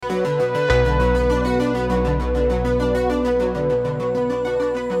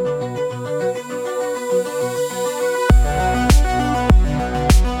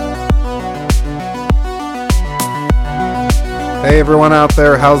everyone out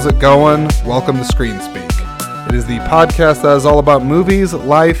there, how's it going? Welcome to Screen Speak. It is the podcast that is all about movies,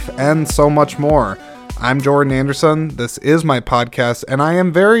 life, and so much more. I'm Jordan Anderson, this is my podcast, and I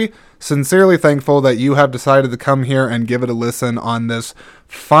am very sincerely thankful that you have decided to come here and give it a listen on this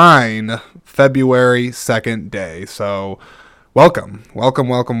fine February 2nd day. So, welcome.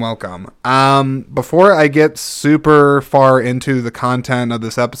 Before I get super far into the content of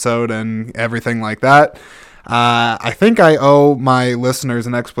this episode and everything like that, I think I owe my listeners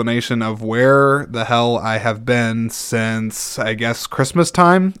an explanation of where the hell I have been since, I guess, Christmas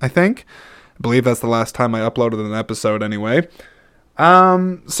time, I believe that's the last time I uploaded an episode anyway.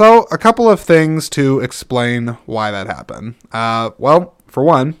 So a couple of things to explain why that happened. Well, for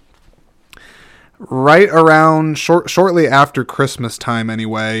one, right around shortly after Christmas time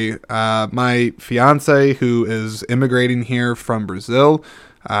anyway, my fiance, who is immigrating here from Brazil,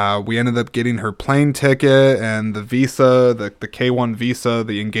 we ended up getting her plane ticket and the visa, the K1 visa,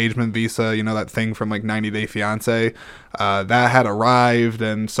 the engagement visa, you know, that thing from like 90 Day Fiance, that had arrived.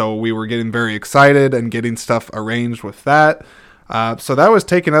 And so we were getting very excited and getting stuff arranged with that. So that was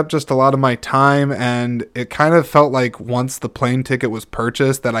taking up just a lot of my time, and it kind of felt like once the plane ticket was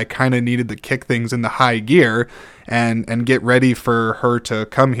purchased that I kind of needed to kick things into high gear and get ready for her to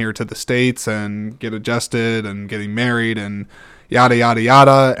come here to the States and get adjusted and getting married and yada, yada,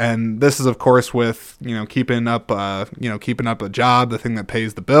 yada. And this is, of course, with, keeping up a job, the thing that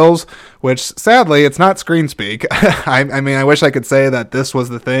pays the bills, which sadly, it's not Screen Speak. I wish I could say that this was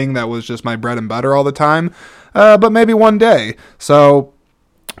the thing that was just my bread and butter all the time, but maybe one day. So,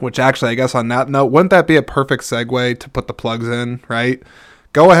 which actually, I guess on that note, wouldn't that be a perfect segue to put the plugs in, right?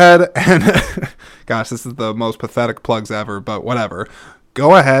 Go ahead and, gosh, this is the most pathetic plugs ever, but whatever.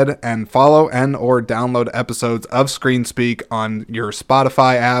 Go ahead and follow and or download episodes of Screen Speak on your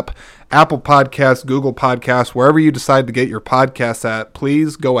Spotify app, Apple Podcasts, Google Podcasts, wherever you decide to get your podcasts at.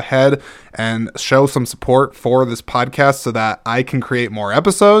 Please go ahead and show some support for this podcast so that I can create more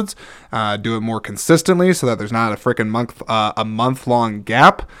episodes, do it more consistently so that there's not a freaking month-long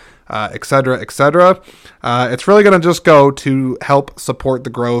gap. Etc. It's really going to just go to help support the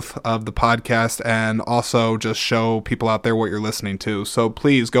growth of the podcast and also just show people out there what you're listening to. So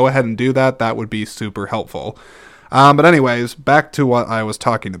please go ahead and do that. That would be super helpful. But anyways, back to what I was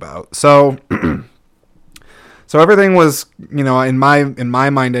talking about. So everything was, in my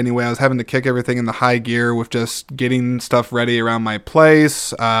mind anyway, I was having to kick everything into high gear with just getting stuff ready around my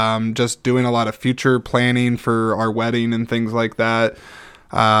place, just doing a lot of future planning for our wedding and things like that.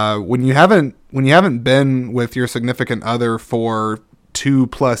 When you haven't been with your significant other for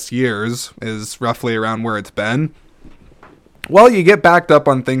 2+ years is roughly around where it's been. Well, you get backed up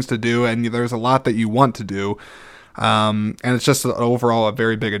on things to do, and there's a lot that you want to do. And it's just overall a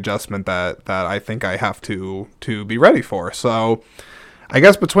very big adjustment that I think I have to be ready for. So I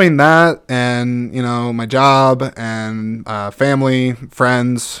guess between that and, my job and, family,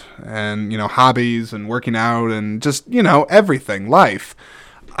 friends and, hobbies and working out and just, everything, life,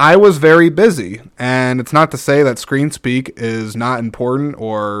 I was very busy. And it's not to say that Screen Speak is not important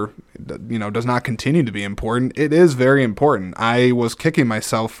or, does not continue to be important. It is very important. I was kicking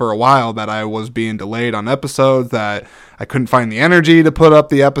myself for a while that I was being delayed on episodes, that I couldn't find the energy to put up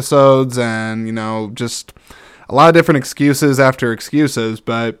the episodes and, just a lot of different excuses after excuses.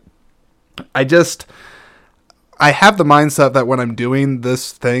 But I have the mindset that when I'm doing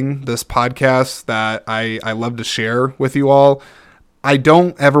this podcast that I love to share with you all, I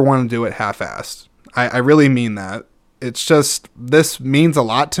don't ever want to do it half-assed. I really mean that. It's just, this means a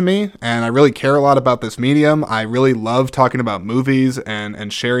lot to me, and I really care a lot about this medium. I really love talking about movies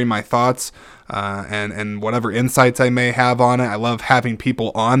and sharing my thoughts and whatever insights I may have on it. I love having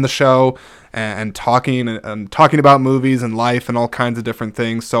people on the show and talking about movies and life and all kinds of different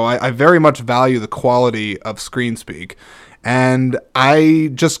things. So I very much value the quality of Screen Speak, and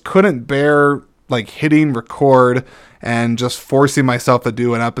I just couldn't bear hitting record and just forcing myself to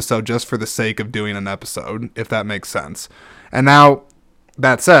do an episode just for the sake of doing an episode, if that makes sense. And now,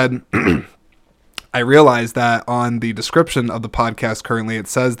 that said, I realize that on the description of the podcast currently, it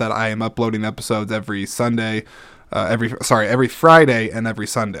says that I am uploading episodes every Friday and every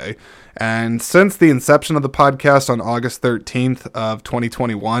Sunday. And since the inception of the podcast on August 13th of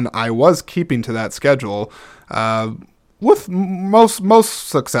 2021, I was keeping to that schedule, with most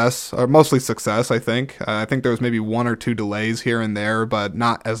success, or mostly success, I think. I think there was maybe 1 or 2 delays here and there, but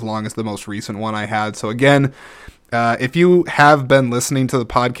not as long as the most recent one I had. So again, if you have been listening to the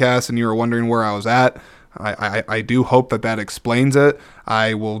podcast and you were wondering where I was at, I do hope that explains it.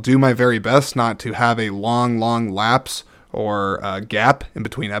 I will do my very best not to have a long lapse or gap in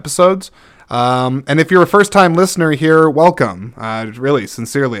between episodes. And if you're a first-time listener here, welcome. I really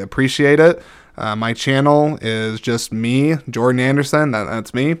sincerely appreciate it. My channel is just me, Jordan Anderson.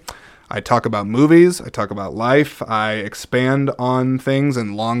 That's me. I talk about movies. I talk about life. I expand on things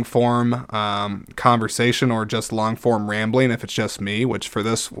in long-form conversation or just long-form rambling if it's just me. Which for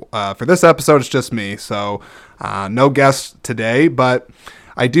this episode, it's just me. So no guests today, but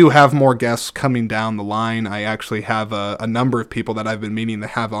I do have more guests coming down the line. I actually have a number of people that I've been meaning to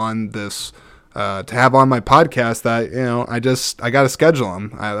have on this. To have on my podcast that, I got to schedule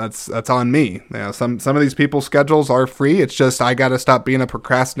them. That's on me. Some of these people's schedules are free. It's just, I got to stop being a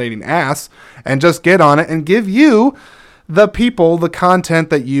procrastinating ass and just get on it and give you, the people, the content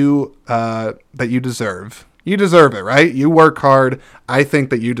that you deserve. You deserve it, right? You work hard. I think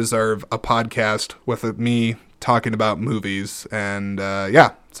that you deserve a podcast with me talking about movies. And,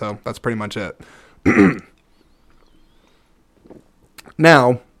 so that's pretty much it.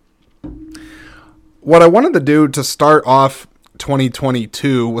 Now, what I wanted to do to start off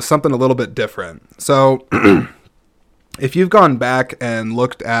 2022 was something a little bit different. So if you've gone back and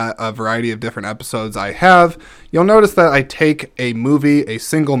looked at a variety of different episodes I have, you'll notice that I take a movie, a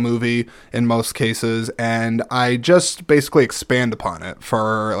single movie in most cases, and I just basically expand upon it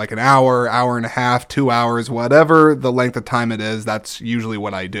for like an hour, hour and a half, 2 hours, whatever the length of time it is. That's usually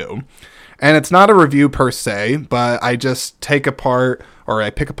what I do. And it's not a review per se, but I just take apart, or I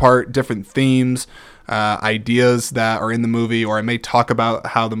pick apart different themes, ideas that are in the movie, or I may talk about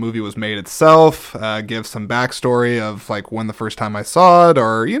how the movie was made itself, give some backstory of like when the first time I saw it,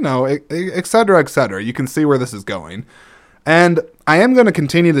 or, et cetera, et cetera. You can see where this is going. And I am going to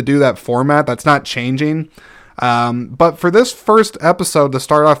continue to do that format. That's not changing. But for this first episode to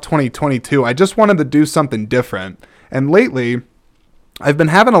start off 2022, I just wanted to do something different. And lately, I've been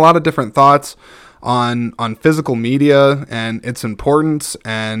having a lot of different thoughts on physical media and its importance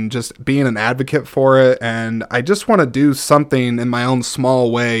and just being an advocate for it. And I just want to do something in my own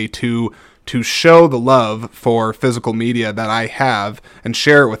small way to show the love for physical media that I have and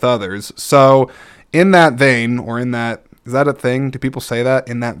share it with others. So in that vein, or in that, is that a thing? Do people say that?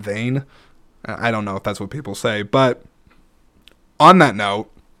 In that vein? I don't know if that's what people say, but on that note,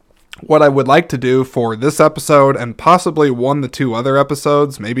 what I would like to do for this episode and possibly 1 to 2 other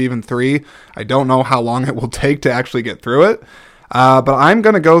episodes, maybe even 3, I don't know how long it will take to actually get through it, but I'm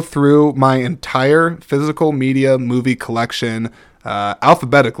going to go through my entire physical media movie collection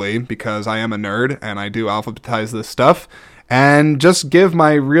alphabetically, because I am a nerd and I do alphabetize this stuff, and just give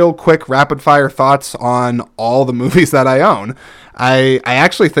my real quick rapid fire thoughts on all the movies that I own. I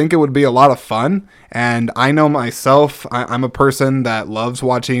actually think it would be a lot of fun, and I know myself, I'm a person that loves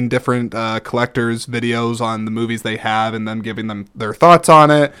watching different collectors' videos on the movies they have and then giving them their thoughts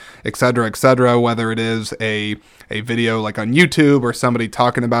on it, etc., whether it is a video like on YouTube or somebody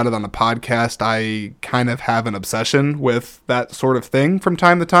talking about it on a podcast. I kind of have an obsession with that sort of thing from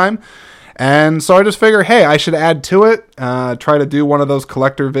time to time. And so I just figure, hey, I should add to it, try to do one of those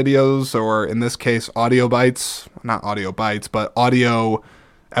collector videos, or in this case, audio bites, not audio bites, but audio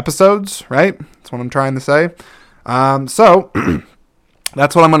episodes, right? That's what I'm trying to say. So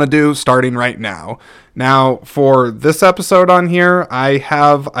that's what I'm going to do starting right now. Now, for this episode on here, I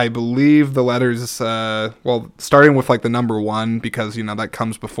have, I believe, the letters, starting with like the number 1, because, that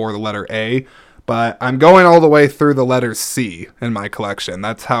comes before the letter A. But I'm going all the way through the letter C in my collection.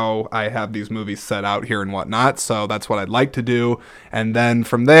 That's how I have these movies set out here and whatnot. So that's what I'd like to do. And then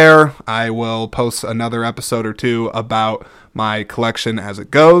from there, I will post another episode or 2 about my collection as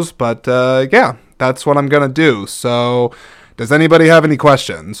it goes. But that's what I'm going to do. So does anybody have any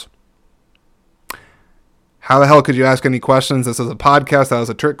questions? How the hell could you ask any questions? This is a podcast. That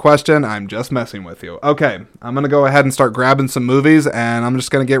was a trick question. I'm just messing with you. Okay, I'm going to go ahead and start grabbing some movies, and I'm just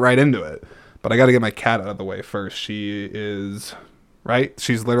going to get right into it. But I got to get my cat out of the way first. She is right.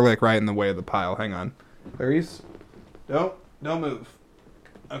 She's literally like right in the way of the pile. Hang on. Clarice? Don't move.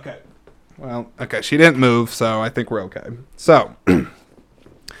 Okay. Well, okay. She didn't move, so I think we're okay. So,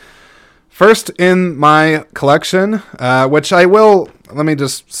 first in my collection, which I will,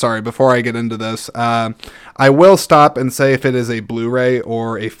 before I get into this, I will stop and say if it is a Blu-ray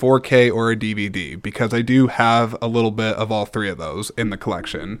or a 4K or a DVD, because I do have a little bit of all 3 of those in the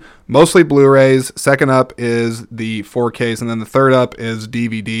collection. Mostly Blu-rays, second up is the 4Ks, and then the third up is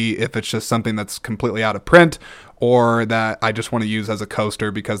DVD if it's just something that's completely out of print, or that I just want to use as a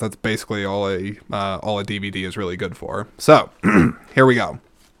coaster, because that's basically all a DVD is really good for. So, here we go.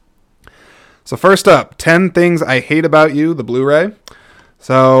 So first up, 10 Things I Hate About You, the Blu-ray.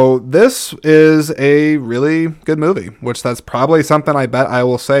 So this is a really good movie, which that's probably something I bet I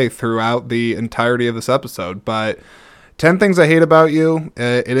will say throughout the entirety of this episode. But 10 Things I Hate About You.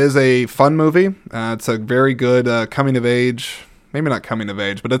 It is a fun movie. It's a very good coming of age, maybe not coming of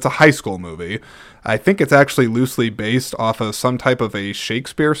age, but it's a high school movie. I think it's actually loosely based off of some type of a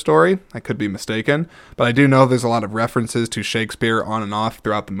Shakespeare story. I could be mistaken, but I do know there's a lot of references to Shakespeare on and off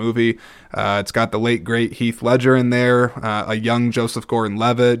throughout the movie. It's got the late, great Heath Ledger in there, a young Joseph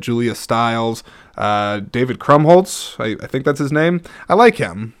Gordon-Levitt, Julia Stiles, David Krumholtz, I think that's his name. I like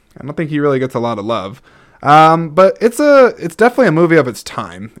him. I don't think he really gets a lot of love. But it's definitely a movie of its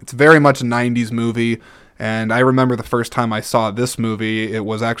time. It's very much a 90s movie. And I remember the first time I saw this movie, it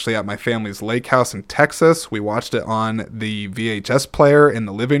was actually at my family's lake house in Texas. We watched it on the VHS player in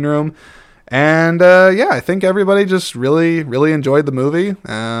the living room. And yeah, I think everybody just really, really enjoyed the movie.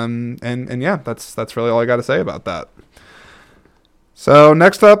 And yeah, that's really all I got to say about that. So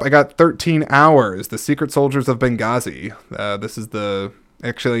next up, I got 13 Hours, The Secret Soldiers of Benghazi. This is the...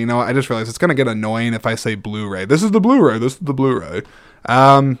 Actually, you know what? I just realized it's going to get annoying if I say Blu-ray. This is the Blu-ray. This is the Blu-ray.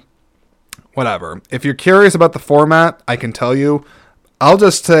 Whatever. If you're curious about the format, I can tell you. I'll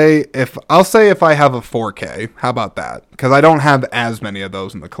say if I have a 4K. How about that? Because I don't have as many of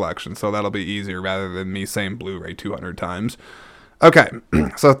those in the collection, so that'll be easier rather than me saying Blu-ray 200 times. Okay,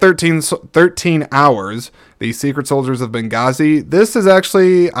 so 13 Hours, The Secret Soldiers of Benghazi. This is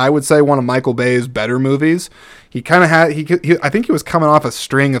actually, I would say, one of Michael Bay's better movies. He kind of had, I think he was coming off a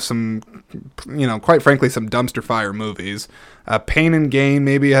string of some, quite frankly, some dumpster fire movies. Pain and Gain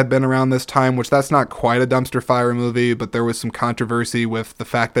maybe had been around this time, which that's not quite a dumpster fire movie, but there was some controversy with the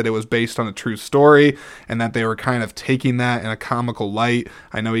fact that it was based on a true story and that they were kind of taking that in a comical light.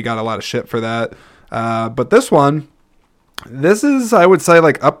 I know he got a lot of shit for that. But this is, I would say,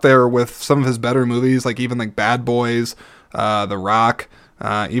 like up there with some of his better movies, like even like Bad Boys, The Rock,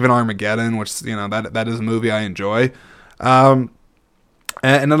 even Armageddon, which, that is a movie I enjoy. And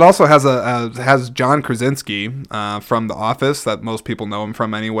it also has John Krasinski from The Office, that most people know him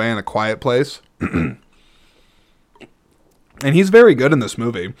from anyway, in A Quiet Place. And he's very good in this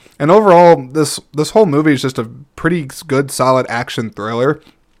movie. And overall, this whole movie is just a pretty good, solid action thriller.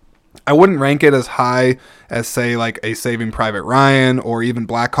 I wouldn't rank it as high as, say, like a Saving Private Ryan or even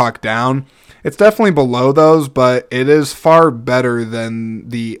Black Hawk Down. It's definitely below those, but it is far better than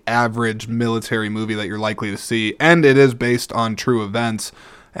the average military movie that you're likely to see. And it is based on true events.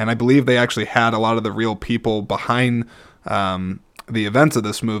 And I believe they actually had a lot of the real people behind the events of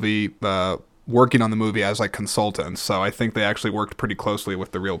this movie working on the movie as like consultants. So I think they actually worked pretty closely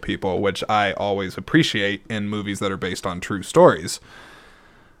with the real people, which I always appreciate in movies that are based on true stories.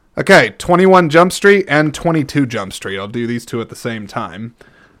 Okay, 21 Jump Street and 22 Jump Street. I'll do these two at the same time.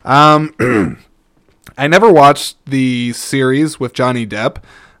 I never watched the series with Johnny Depp.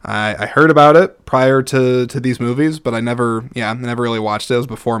 I heard about it prior to these movies, but I never really watched it. It was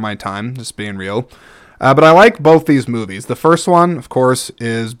before my time, just being real. But I like both these movies. The first one, of course,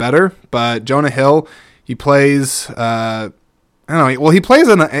 is better, but Jonah Hill, he plays... he plays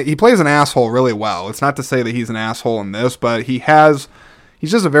an asshole really well. It's not to say that he's an asshole in this, but he's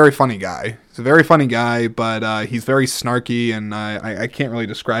just a very funny guy. He's a very funny guy, but he's very snarky, and I can't really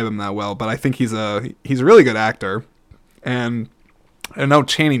describe him that well. But I think he's a really good actor. And I know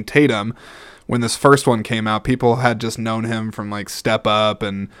Channing Tatum, when this first one came out, people had just known him from like Step Up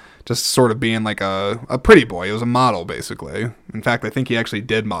and just sort of being like a pretty boy. He was a model, basically. In fact, I think he actually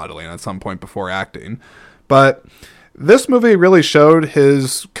did modeling at some point before acting. But this movie really showed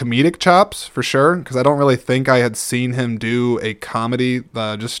his comedic chops, for sure, because I don't really think I had seen him do a comedy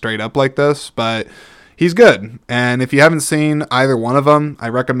just straight up like this, but he's good. And if you haven't seen either one of them, I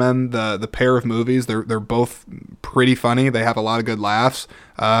recommend the pair of movies. They're both pretty funny. They have a lot of good laughs,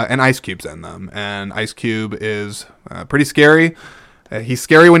 and Ice Cube's in them. And Ice Cube is pretty scary. He's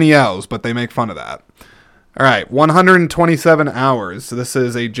scary when he yells, but they make fun of that. All right, 127 Hours. So this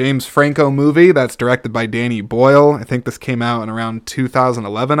is a James Franco movie that's directed by Danny Boyle. I think this came out in around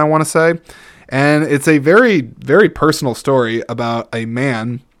 2011, I want to say. And it's a very, very personal story about a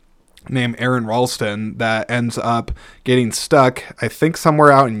man named Aaron Ralston that ends up getting stuck, I think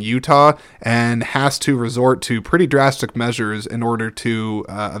somewhere out in Utah, and has to resort to pretty drastic measures in order to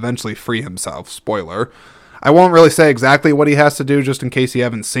eventually free himself. Spoiler. I won't really say exactly what he has to do just in case you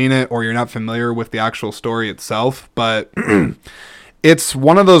haven't seen it or you're not familiar with the actual story itself, but it's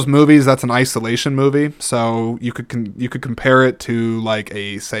one of those movies that's an isolation movie, so you could compare it to like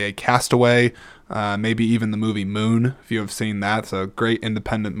a Castaway, maybe even the movie Moon, if you have seen that. It's a great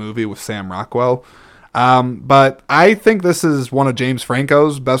independent movie with Sam Rockwell. But I think this is one of James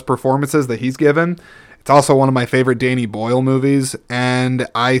Franco's best performances that he's given. It's also one of my favorite Danny Boyle movies, and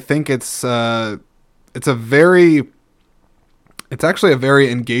I think it's a very It's actually a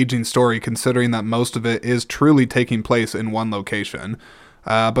very engaging story considering that most of it is truly taking place in one location.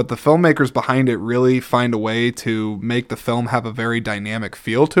 But the filmmakers behind it really find a way to make the film have a very dynamic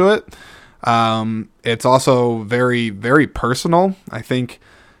feel to it. It's also very, very personal. I think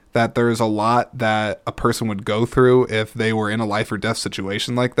that there's a lot that a person would go through if they were in a life or death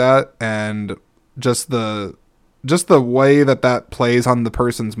situation like that. And just the way that plays on the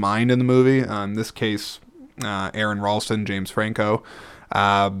person's mind in the movie. In this case, Aaron Ralston, James Franco.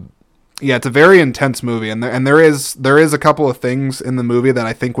 Yeah, it's a very intense movie, and there is a couple of things in the movie that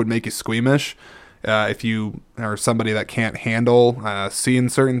I think would make you squeamish if you are somebody that can't handle seeing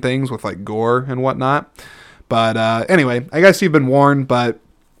certain things with like gore and whatnot. But anyway, I guess you've been warned. But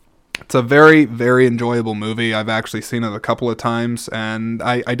it's a very, very enjoyable movie. I've actually seen it a couple of times, and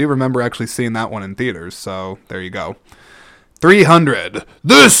I do remember actually seeing that one in theaters. So there you go. 300.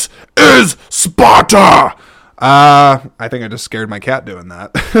 This is Sparta! I think I just scared my cat doing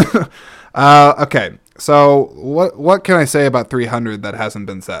that. Okay, so what can I say about 300 that hasn't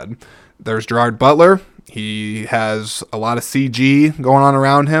been said? There's Gerard Butler. He has a lot of CG going on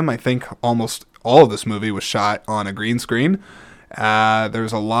around him. I think almost all of this movie was shot on a green screen.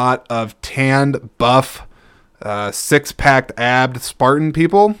 There's a lot of tanned, buff, six-packed, abbed Spartan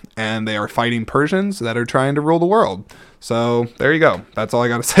people, and they are fighting Persians that are trying to rule the world. So there you go. That's all I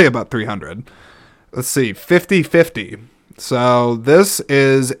got to say about 300. Let's see, 50-50. So this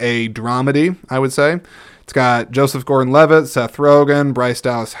is a dramedy, I would say. It's got Joseph Gordon-Levitt, Seth Rogen, Bryce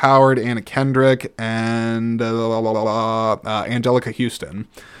Dallas Howard, Anna Kendrick, and Angelica Houston.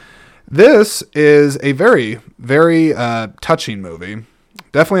 This is a very, very touching movie.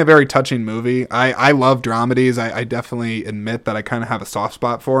 Definitely a very touching movie. I love dramedies. I definitely admit that I kind of have a soft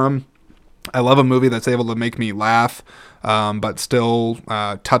spot for them. I love a movie that's able to make me laugh, but still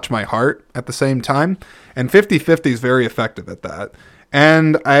touch my heart at the same time. And 50-50 is very effective at that.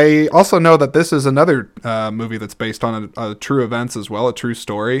 And I also know that this is another movie that's based on a true events as well, a true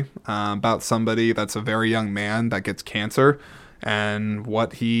story about somebody that's a very young man that gets cancer and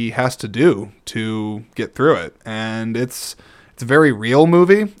what he has to do to get through it. And it's a very real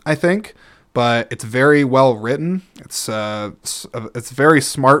movie, I think, but it's very well written. It's a very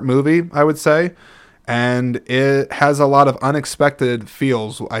smart movie, I would say, and it has a lot of unexpected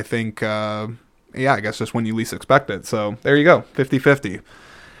feels, I think. I guess just when you least expect it. So there you go, 50-50.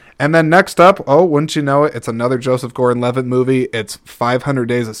 And then next up, wouldn't you know it, it's another Joseph Gordon-Levitt movie. It's 500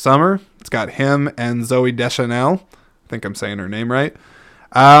 Days of Summer. It's got him and Zooey Deschanel. I think I'm saying her name right.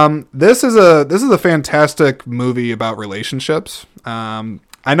 This is a fantastic movie about relationships.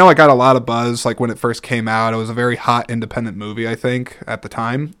 I know I got a lot of buzz like when it first came out. It was a very hot independent movie, I think, at the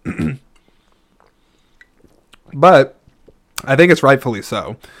time. But I think it's rightfully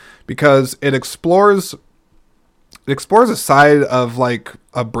so, because it explores a side of like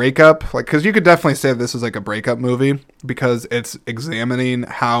a breakup, like, because you could definitely say this is like a breakup movie because it's examining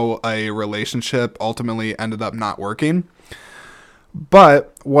how a relationship ultimately ended up not working.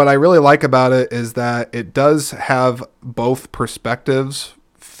 But what I really like about it is that it does have both perspectives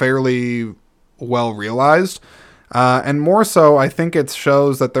fairly well realized. And more so, I think it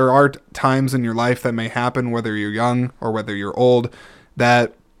shows that there are times in your life that may happen, whether you're young or whether you're old,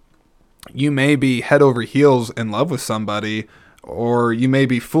 that you may be head over heels in love with somebody, or you may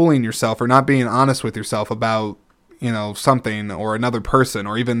be fooling yourself or not being honest with yourself about, something or another person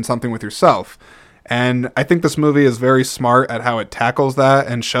or even something with yourself. And I think this movie is very smart at how it tackles that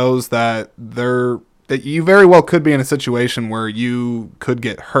and shows that that you very well could be in a situation where you could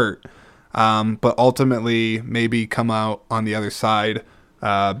get hurt, but ultimately maybe come out on the other side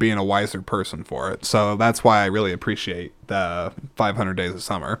being a wiser person for it. So that's why I really appreciate the 500 Days of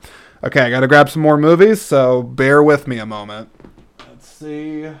Summer. Okay, I got to grab some more movies, so bear with me a moment. Let's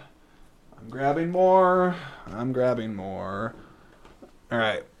see. I'm grabbing more. All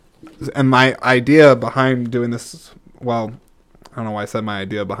right. And my idea behind doing this, well, I don't know why I said my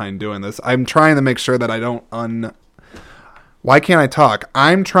idea behind doing this. I'm trying to make sure that I don't Why can't I talk?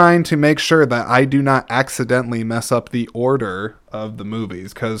 I'm trying to make sure that I do not accidentally mess up the order of the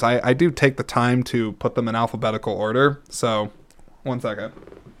movies, because I do take the time to put them in alphabetical order. So, one second.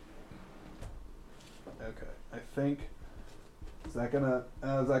 Okay, I think, is that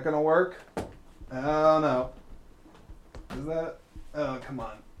gonna work? Oh no. Is that? Oh, come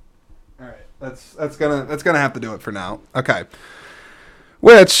on. All right, that's gonna have to do it for now. Okay.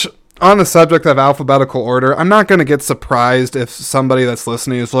 Which, on the subject of alphabetical order, I'm not gonna get surprised if somebody that's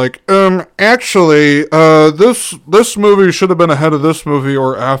listening is like, actually, this movie should have been ahead of this movie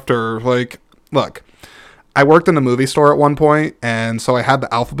or after. Like, look, I worked in a movie store at one point, and so I had to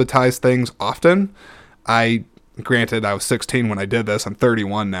alphabetize things often. I Granted, I was 16 when I did this. I'm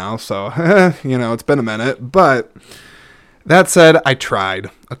 31 now, so it's been a minute. But that said, I tried.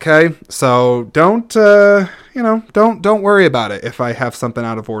 Okay, so don't worry about it if I have something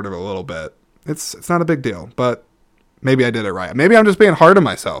out of order a little bit. It's not a big deal, but maybe I did it right. Maybe I'm just being hard on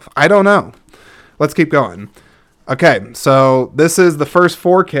myself. I don't know. Let's keep going. Okay, so this is the first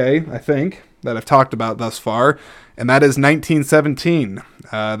 4K, I think, that I've talked about thus far, and that is 1917.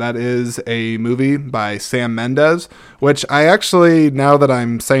 That is a movie by Sam Mendes, which I actually, now that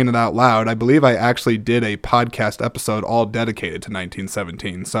I'm saying it out loud, I believe I actually did a podcast episode all dedicated to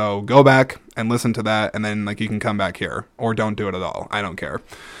 1917. So go back and listen to that, and then you can come back here, or don't do it at all. I don't care.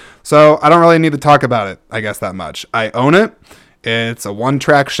 So I don't really need to talk about it, I guess, that much. I own it. It's a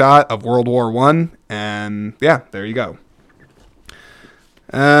one-track shot of World War I, and yeah, there you go.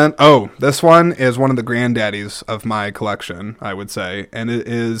 And this one is one of the granddaddies of my collection, I would say, and it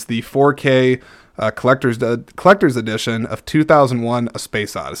is the 4K collector's edition of 2001: A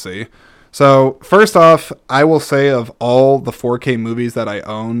Space Odyssey. So first off, I will say of all the 4K movies that I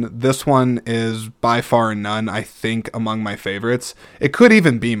own, this one is by far and none, I think, among my favorites. It could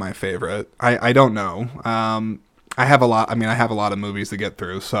even be my favorite. I don't know. I have a lot of movies to get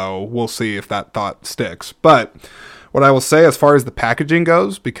through, so we'll see if that thought sticks. But what I will say as far as the packaging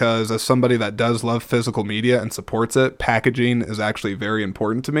goes, because as somebody that does love physical media and supports it, packaging is actually very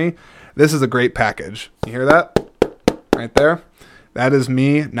important to me. This is a great package. You hear that? Right there? That is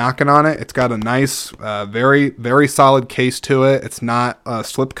me knocking on it. It's got a nice, very, very solid case to it. It's not a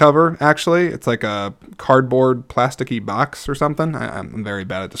slipcover, actually. It's like a cardboard plasticky box or something. I'm very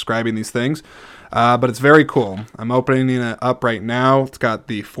bad at describing these things. But it's very cool. I'm opening it up right now. It's got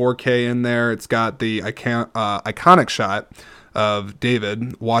the 4K in there. It's got the iconic shot of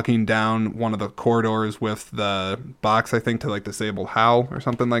David walking down one of the corridors with the box, I think, to disable Hal or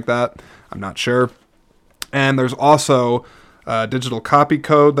something like that. I'm not sure. And there's also digital copy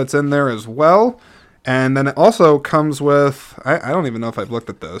code that's in there as well. And then it also comes with, I don't even know if I've looked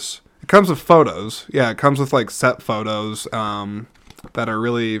at this. It comes with photos. Yeah, it comes with set photos that are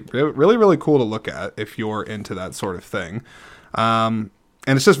really, really, really cool to look at if you're into that sort of thing. And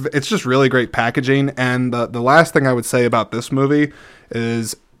it's just really great packaging. And the last thing I would say about this movie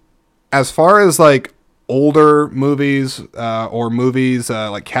is, as far as older movies or movies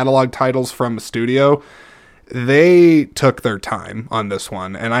like catalog titles from a studio, they took their time on this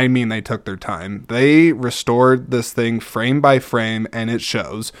one. And I mean, they took their time. They restored this thing frame by frame, and it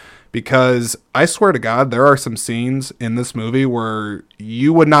shows. Because I swear to God, there are some scenes in this movie where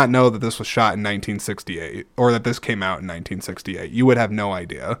you would not know that this was shot in 1968 or that this came out in 1968. You would have no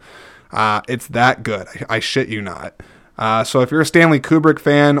idea. It's that good. I shit you not. So if you're a Stanley Kubrick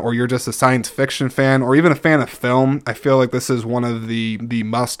fan, or you're just a science fiction fan, or even a fan of film, I feel like this is one of the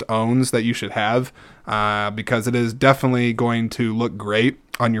must-owns that you should have, because it is definitely going to look great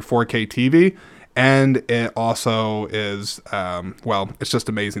on your 4K TV. And it also is, it's just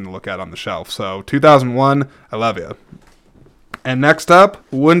amazing to look at on the shelf. So 2001, I love you. And next up,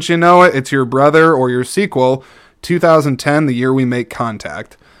 wouldn't you know it, it's your brother or your sequel, 2010, The Year We Make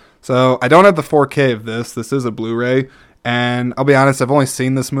Contact. So I don't have the 4K of this. This is a Blu-ray. And I'll be honest, I've only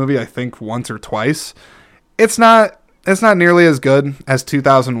seen this movie, I think, once or twice. It's not nearly as good as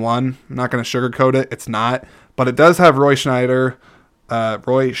 2001. I'm not going to sugarcoat it. It's not. But it does have Roy Scheider. I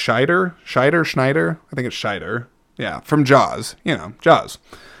think it's Scheider. Yeah, from Jaws. Jaws.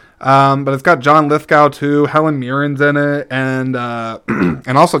 But it's got John Lithgow too. Helen Mirren's in it, and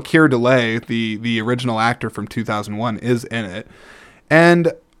and also Keir Dullea, the original actor from 2001, is in it.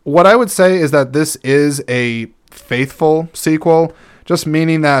 And what I would say is that this is a faithful sequel, just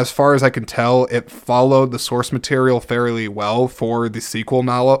meaning that as far as I can tell, it followed the source material fairly well for the sequel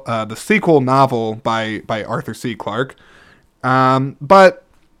novel by Arthur C. Clarke. But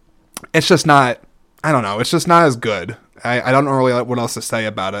it's just not, I don't know, it's just not as good. I don't know really what else to say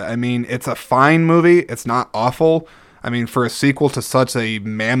about it. I mean, it's a fine movie. It's not awful. I mean, for a sequel to such a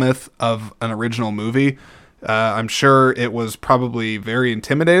mammoth of an original movie, I'm sure it was probably very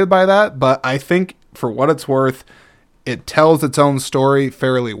intimidated by that, but I think for what it's worth, it tells its own story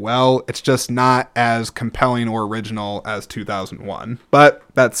fairly well. It's just not as compelling or original as 2001. But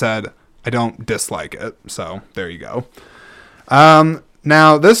that said, I don't dislike it. So there you go.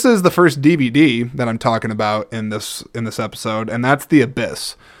 Now this is the first DVD that I'm talking about in this episode, and that's The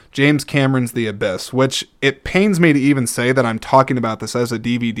Abyss. James Cameron's The Abyss, which it pains me to even say that I'm talking about this as a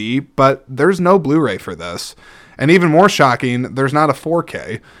DVD, but there's no Blu-ray for this. And even more shocking, there's not a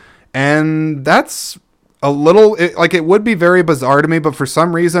 4K. And that's a little, it would be very bizarre to me, but for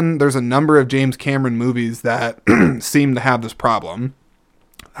some reason, there's a number of James Cameron movies that seem to have this problem.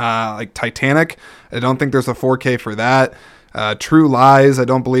 Like Titanic, I don't think there's a 4K for that. True Lies, I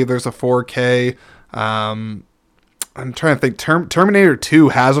don't believe there's a 4K. I'm trying to think. Terminator 2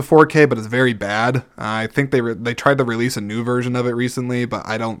 has a 4K, but it's very bad. I think they tried to release a new version of it recently, but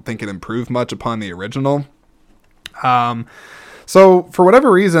I don't think it improved much upon the original. So for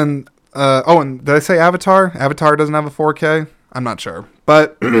whatever reason, and did I say Avatar? Avatar doesn't have a 4K? I'm not sure.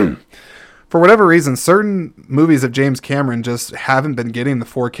 But for whatever reason, certain movies of James Cameron just haven't been getting the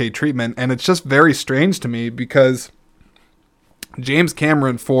 4K treatment, and it's just very strange to me because James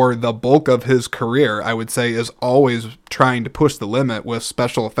Cameron, for the bulk of his career, I would say, is always trying to push the limit with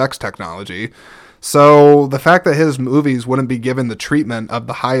special effects technology. So the fact that his movies wouldn't be given the treatment of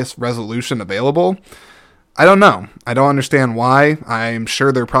the highest resolution available, I don't know. I don't understand why. I'm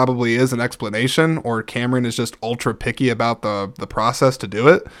sure there probably is an explanation, or Cameron is just ultra picky about the process to do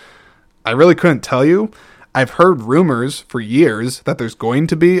it. I really couldn't tell you. I've heard rumors for years that there's going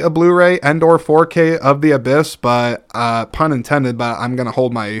to be a Blu-ray and or 4K of The Abyss, but pun intended, but I don't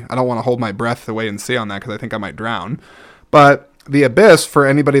want to hold my breath to wait and see on that because I think I might drown. But The Abyss, for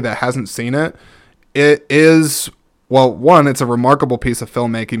anybody that hasn't seen it, it is, well, one, it's a remarkable piece of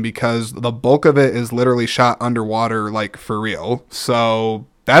filmmaking because the bulk of it is literally shot underwater, like for real. So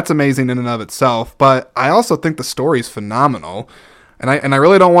that's amazing in and of itself. But I also think the story's phenomenal. And I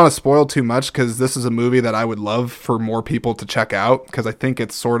really don't want to spoil too much because this is a movie that I would love for more people to check out because I think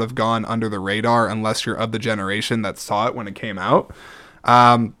it's sort of gone under the radar unless you're of the generation that saw it when it came out.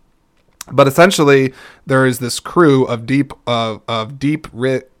 But essentially, there is this crew of deep oil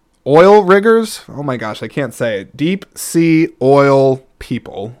riggers. Oh my gosh, I can't say it. Deep sea oil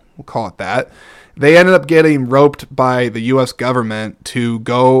people. We'll call it that. They ended up getting roped by the U.S. government to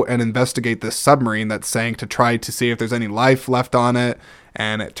go and investigate this submarine that sank to try to see if there's any life left on it.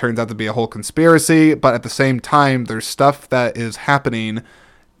 And it turns out to be a whole conspiracy. But at the same time, there's stuff that is happening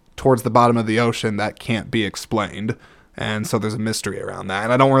towards the bottom of the ocean that can't be explained. And so there's a mystery around that.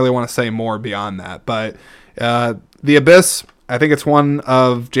 And I don't really want to say more beyond that. But The Abyss, I think it's one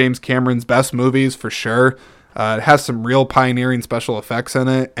of James Cameron's best movies for sure. It has some real pioneering special effects in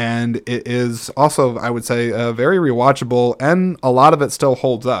it, and it is also, I would say, very rewatchable, and a lot of it still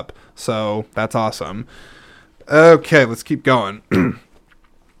holds up. So that's awesome. Okay, let's keep going.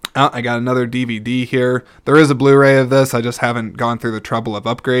 I got another DVD here. There is a Blu-ray of this. I just haven't gone through the trouble of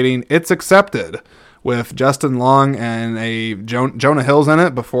upgrading. It's Accepted, with Justin Long and Jonah Hill's in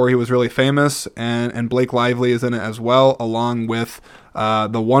it before he was really famous, and Blake Lively is in it as well, along with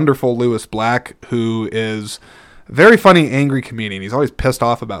the wonderful Lewis Black, who is a very funny, angry comedian. He's always pissed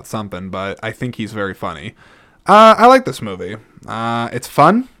off about something, but I think he's very funny. I like this movie. It's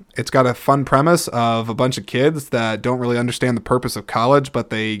fun. It's got a fun premise of a bunch of kids that don't really understand the purpose of college, but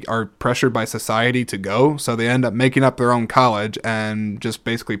they are pressured by society to go, so they end up making up their own college and just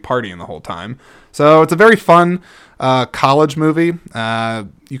basically partying the whole time. So it's a very fun college movie.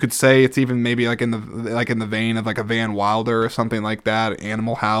 You could say it's even maybe like in the vein of like a Van Wilder or something like that,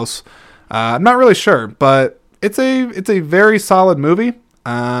 Animal House. I'm not really sure, but it's a very solid movie.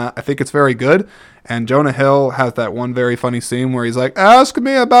 I think it's very good. And Jonah Hill has that one very funny scene where he's like, "Ask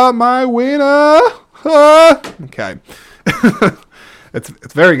me about my wiener." Okay.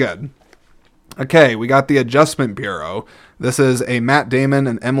 It's very good. Okay, we got The Adjustment Bureau. This is a Matt Damon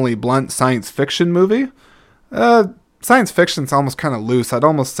and Emily Blunt science fiction movie. Science fiction's almost kind of loose. I'd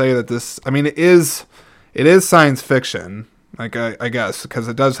almost say that it is science fiction, like I guess, because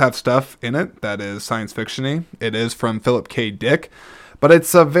it does have stuff in it that is science fiction-y. It is from Philip K. Dick. But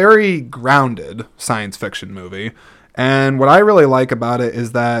it's a very grounded science fiction movie. And what I really like about it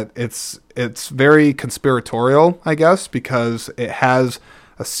is that it's very conspiratorial, I guess, because it has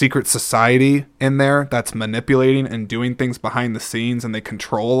a secret society in there that's manipulating and doing things behind the scenes, and they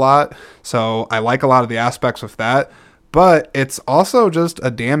control a lot. So I like a lot of the aspects of that. But it's also just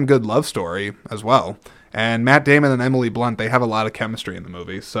a damn good love story as well. And Matt Damon and Emily Blunt, they have a lot of chemistry in the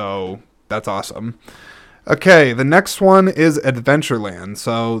movie. So that's awesome. Okay, the next one is Adventureland.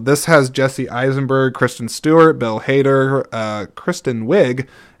 So this has Jesse Eisenberg, Kristen Stewart, Bill Hader, Kristen Wiig,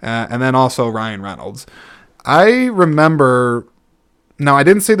 and then also Ryan Reynolds. I remember, now I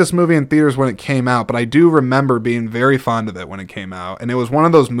didn't see this movie in theaters when it came out, but I do remember being very fond of it when it came out. And it was one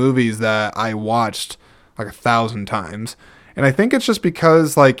of those movies that I watched like 1,000 times. And I think it's just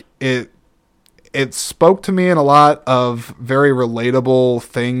because like it spoke to me in a lot of very relatable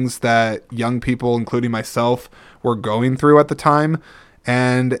things that young people, including myself, were going through at the time.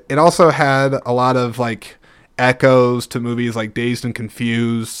 And it also had a lot of like echoes to movies like Dazed and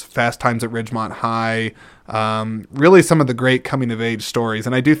Confused, Fast Times at Ridgemont High, really some of the great coming of age stories.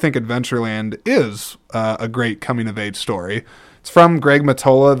 And I do think Adventureland is a great coming of age story. It's from Greg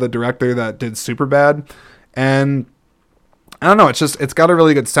Mottola, the director that did Superbad. And I don't know, it's got a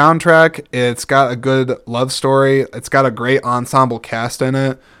really good soundtrack. It's got a good love story. It's got a great ensemble cast in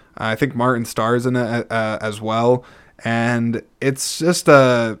it. I think Martin stars in it as well. And it's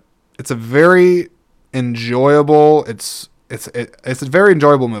a very enjoyable, it's a very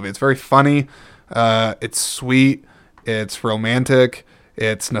enjoyable movie. It's very funny. It's sweet. It's romantic.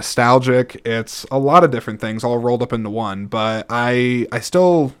 It's nostalgic. It's a lot of different things all rolled up into one. But I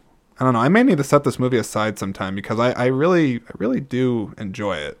don't know. I may need to set this movie aside sometime because I really do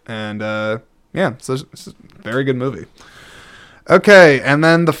enjoy it. And yeah, it's a very good movie. Okay, and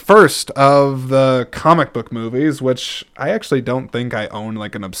then the first of the comic book movies, which I actually don't think I own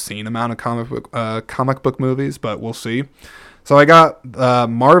like an obscene amount of comic book movies, but we'll see. So I got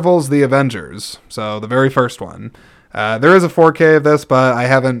Marvel's The Avengers, so the very first one. There is a 4K of this, but I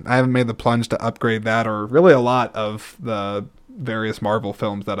haven't made the plunge to upgrade that or really a lot of the various Marvel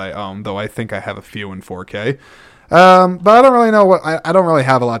films that I own, though I think I have a few in 4K. But I don't really know I don't really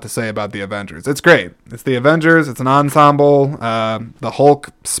have a lot to say about the Avengers. It's great. It's the Avengers. It's an ensemble. The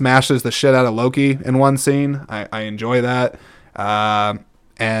Hulk smashes the shit out of Loki in one scene. I enjoy that.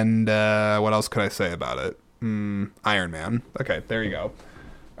 And what else could I say about it? Iron Man. Okay, there you go.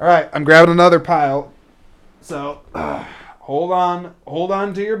 All right, I'm grabbing another pile. So hold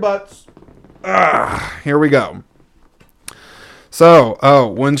on to your butts. Here we go. So,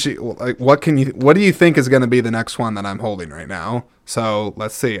 what do you think is going to be the next one that I'm holding right now? So,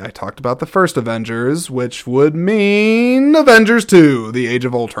 let's see. I talked about the first Avengers, which would mean Avengers 2, The Age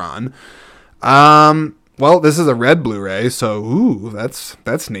of Ultron. Well, this is a red Blu-ray, so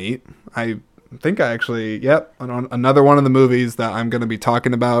that's neat. I think I actually, another one of the movies that I'm going to be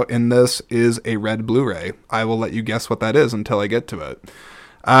talking about in this is a red Blu-ray. I will let you guess what that is until I get to it.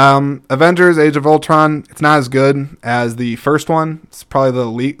 Avengers Age of Ultron, it's not as good as the first one. It's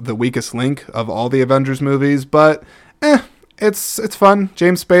probably the weakest link of all the Avengers movies, but it's fun.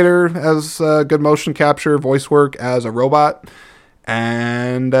 James Spader has good motion capture, voice work as a robot,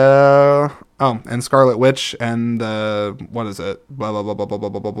 and and Scarlet Witch and what is it? Blah blah blah blah blah blah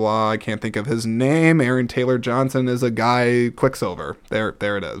blah blah blah. I can't think of his name. Aaron Taylor Johnson is a guy. Quicksilver. There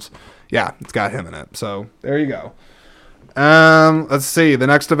it is. Yeah, it's got him in it. So there you go. Let's see, the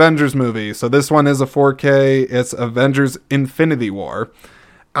next Avengers movie. So this one is a 4K. It's Avengers Infinity War.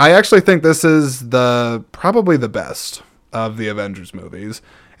 I actually think this is probably the best of the Avengers movies.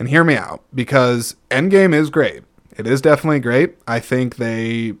 And hear me out, because Endgame is great. It is definitely great. I think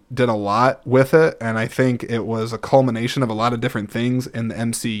they did a lot with it, and I think it was a culmination of a lot of different things in the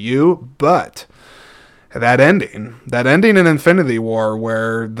MCU, but that ending in Infinity War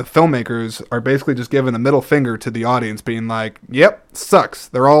where the filmmakers are basically just giving the middle finger to the audience being like, yep, sucks.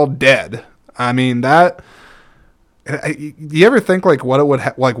 They're all dead. I mean, you ever think like what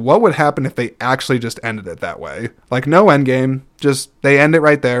would happen if they actually just ended it that way? Like no Endgame, just they end it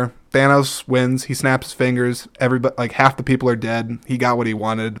right there. Thanos wins. He snaps his fingers. Everybody, like half the people are dead. He got what he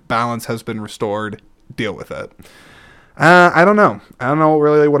wanted. Balance has been restored. Deal with it. I don't know. I don't know what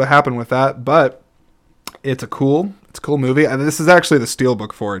really would have happened with that, but it's a cool movie. And this is actually the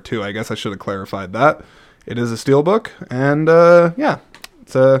steelbook for it too. I guess I should have clarified that. It is a steelbook, and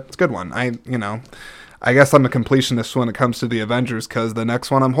it's a good one. I guess I'm a completionist when it comes to the Avengers because the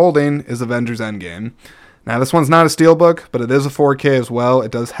next one I'm holding is Avengers Endgame. Now this one's not a steelbook, but it is a 4K as well.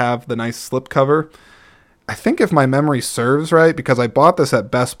 It does have the nice slipcover. I think if my memory serves right, because I bought this at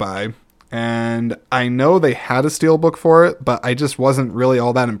Best Buy, and I know they had a steelbook for it, but I just wasn't really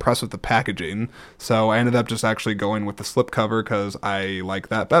all that impressed with the packaging. So I ended up just actually going with the slipcover because I like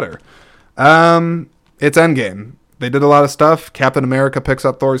that better. It's Endgame. They did a lot of stuff. Captain America picks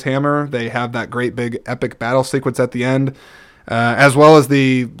up Thor's hammer. They have that great big epic battle sequence at the end. As well as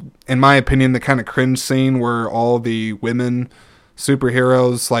in my opinion, the kind of cringe scene where all the women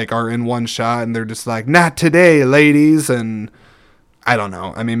superheroes like are in one shot and they're just like, not today, ladies, and I don't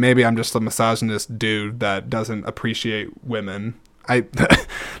know. I mean, maybe I'm just a misogynist dude that doesn't appreciate women.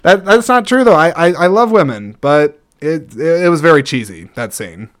 That's not true though. I love women, but it was very cheesy, that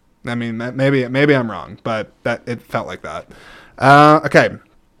scene. I mean, maybe I'm wrong, but it felt like that. Okay,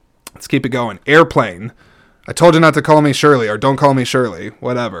 let's keep it going. Airplane. I told you not to call me Shirley, or don't call me Shirley,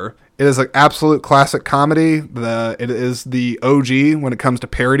 whatever. It is an absolute classic comedy. It is the OG when it comes to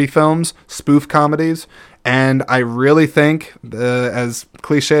parody films, spoof comedies. And I really think, as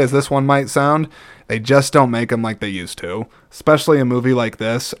cliche as this one might sound, they just don't make them like they used to. Especially a movie like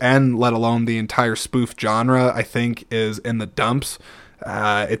this, and let alone the entire spoof genre, I think is in the dumps.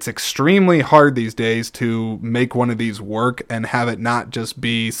 It's extremely hard these days to make one of these work and have it not just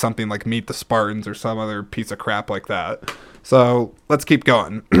be something like Meet the Spartans or some other piece of crap like that. So let's keep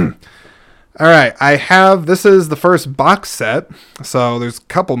going. All right, this is the first box set, so there's a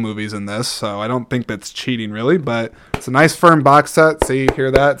couple movies in this, so I don't think that's cheating really, but it's a nice firm box set. See,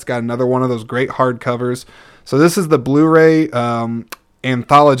 hear that? It's got another one of those great hardcovers. So this is the Blu-ray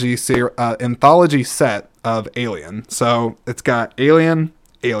anthology set of Alien. So it's got Alien,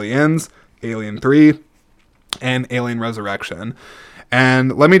 Aliens, Alien 3, and Alien Resurrection.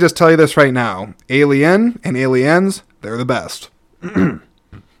 And let me just tell you this right now. Alien and Aliens, they're the best.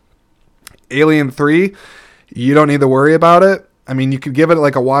 Alien 3, you don't need to worry about it. I mean, you could give it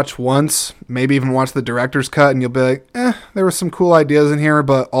like a watch once, maybe even watch the director's cut, and you'll be like, there were some cool ideas in here,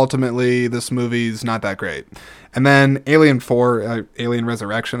 but ultimately this movie's not that great. And then Alien 4, Alien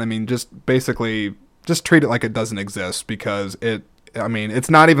Resurrection, I mean, just basically, just treat it like it doesn't exist, because it's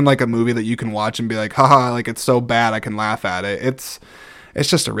not even like a movie that you can watch and be like, haha, like it's so bad I can laugh at it. It's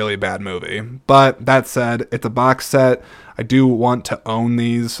just a really bad movie. But that said, it's a box set. I do want to own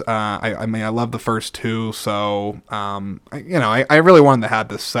these. I love the first two, so I really wanted to have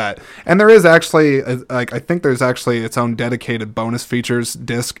this set. And there is actually I think there's actually its own dedicated bonus features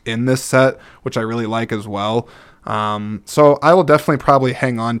disc in this set, which I really like as well. So I will definitely probably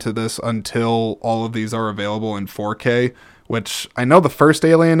hang on to this until all of these are available in 4K, which I know the first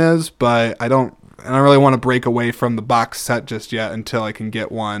Alien is, but I don't really want to break away from the box set just yet until I can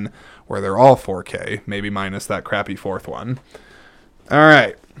get one where they're all 4K, maybe minus that crappy fourth one. All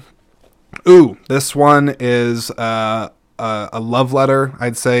right. Ooh, this one is a love letter,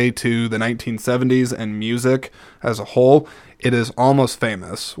 I'd say, to the 1970s and music as a whole. It is Almost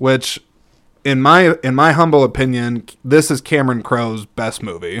Famous, which, in my humble opinion, this is Cameron Crowe's best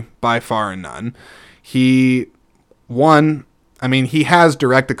movie, by far and none. He has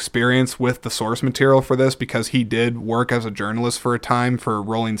direct experience with the source material for this because he did work as a journalist for a time for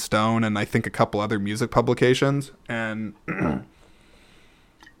Rolling Stone and I think a couple other music publications. And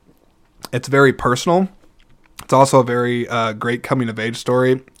it's very personal. It's also a very great coming-of-age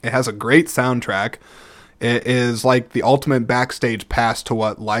story. It has a great soundtrack. It is like the ultimate backstage pass to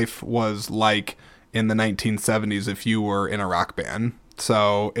what life was like in the 1970s if you were in a rock band.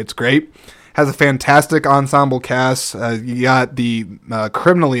 So it's great. Has a fantastic ensemble cast. You got the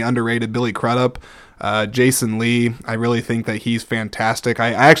criminally underrated Billy Crudup, Jason Lee. I really think that he's fantastic.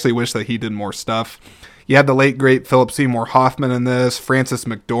 I actually wish that he did more stuff. You had the late, great Philip Seymour Hoffman in this, Frances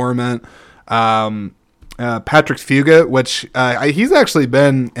McDormand, Patrick Fugit, which he's actually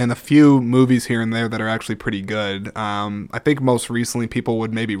been in a few movies here and there that are actually pretty good. I think most recently people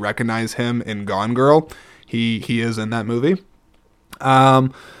would maybe recognize him in Gone Girl. He is in that movie.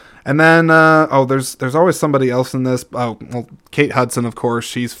 And then, there's always somebody else in this. Oh, well, Kate Hudson, of course,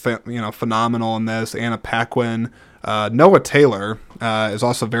 she's phenomenal in this. Anna Paquin, Noah Taylor is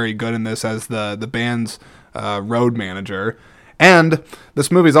also very good in this as the band's road manager. And this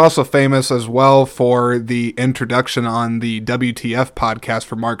movie is also famous as well for the introduction on the WTF podcast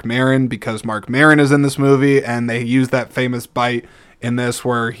for Marc Maron, because Marc Maron is in this movie, and they use that famous bite in this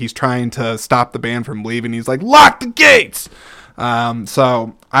where he's trying to stop the band from leaving. He's like, "Lock the gates!"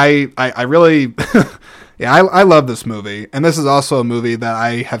 So I really, I love this movie. And this is also a movie that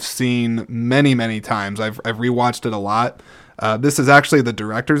I have seen many, many times. I've rewatched it a lot. This is actually the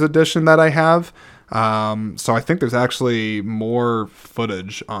director's edition that I have. So I think there's actually more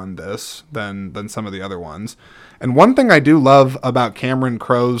footage on this than some of the other ones. And one thing I do love about Cameron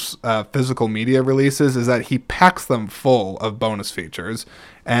Crowe's physical media releases is that he packs them full of bonus features.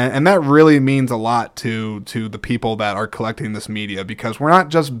 And that really means a lot to the people that are collecting this media, because we're not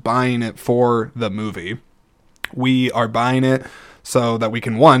just buying it for the movie. We are buying it so that we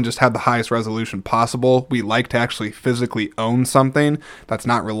can, one, just have the highest resolution possible. We like to actually physically own something that's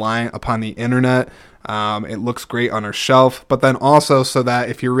not reliant upon the internet. It looks great on our shelf, but then also so that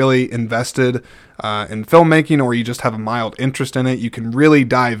if you're really invested in filmmaking, or you just have a mild interest in it, you can really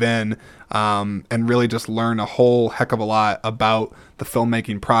dive in and really just learn a whole heck of a lot about the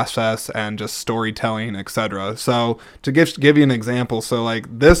filmmaking process and just storytelling, etc. So to give you an example, so like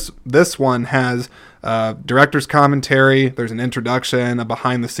this one has director's commentary. There's an introduction, a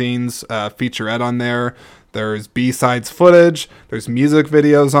behind the scenes featurette on there. There's B-sides footage. There's music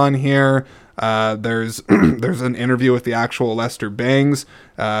videos on here. There's an interview with the actual Lester Bangs.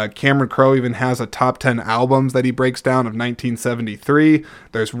 Cameron Crowe even has a top 10 albums that he breaks down of 1973.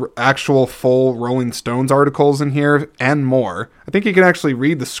 There's actual full Rolling Stones articles in here and more. I think you can actually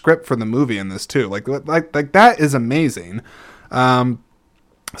read the script for the movie in this too. Like that is amazing.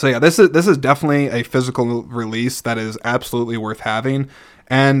 So yeah, this is definitely a physical release that is absolutely worth having.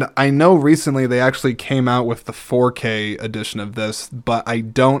 And I know recently they actually came out with the 4K edition of this, but I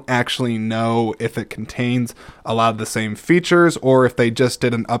don't actually know if it contains a lot of the same features or if they just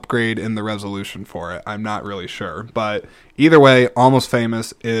did an upgrade in the resolution for it. I'm not really sure. But either way, Almost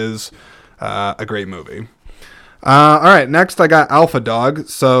Famous is a great movie. All right, next I got Alpha Dog.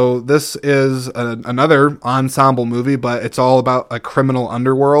 So this is another ensemble movie, but it's all about a criminal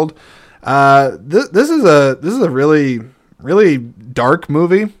underworld. This is a really dark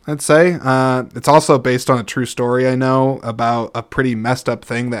movie, I'd say. It's also based on a true story I know about a pretty messed up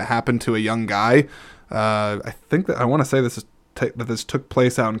thing that happened to a young guy. I think that I want to say that this took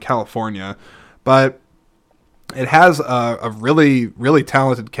place out in California, but it has a really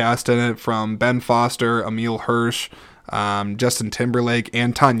talented cast in it, from Ben Foster, Emile Hirsch, Justin Timberlake,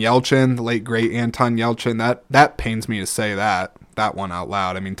 Anton Yelchin, the late great Anton Yelchin. That pains me to say that one out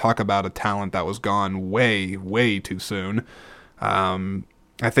loud. I mean, talk about a talent that was gone way too soon.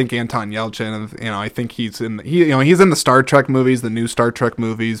 I think Anton Yelchin, I think he's in the Star Trek movies, the new Star Trek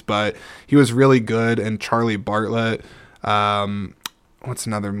movies, but he was really good in Charlie Bartlett. What's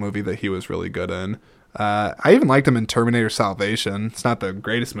another movie that he was really good in? I even liked him in Terminator Salvation. It's not the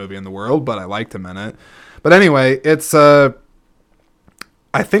greatest movie in the world, but I liked him in it. But anyway,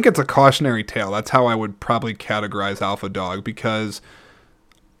 I think it's a cautionary tale. That's how I would probably categorize Alpha Dog, because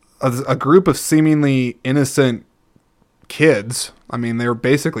a group of seemingly innocent kids, I mean, they're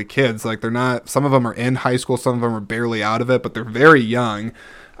basically kids. Like, they're not, some of them are in high school, some of them are barely out of it, but they're very young.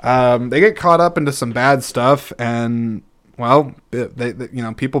 They get caught up into some bad stuff, and well, they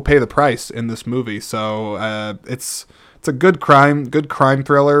people pay the price in this movie. So it's a good crime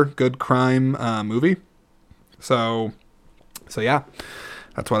thriller, good crime movie. So yeah,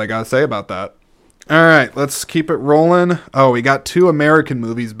 that's what I gotta say about that. All right, let's keep it rolling. Oh, we got 2 American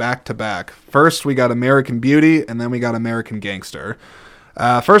movies back to back. First, we got American Beauty, and then we got American Gangster.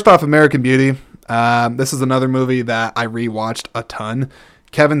 First off, American Beauty. This is another movie that I rewatched a ton.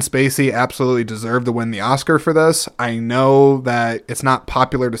 Kevin Spacey absolutely deserved to win the Oscar for this. I know that it's not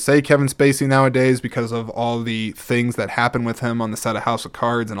popular to say Kevin Spacey nowadays because of all the things that happened with him on the set of House of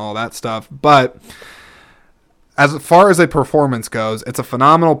Cards and all that stuff, but as far as a performance goes, it's a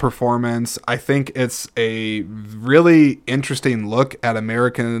phenomenal performance. I think it's a really interesting look at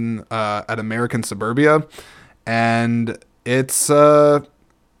American suburbia, and it's I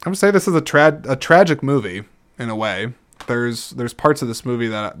would say this is a tragic movie in a way. There's parts of this movie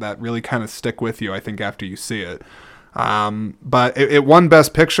that really kind of stick with you, I think, after you see it. But it won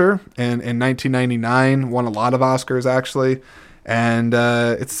Best Picture in 1999, won a lot of Oscars actually, and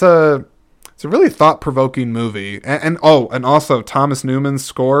it's a really thought-provoking movie. And also Thomas Newman's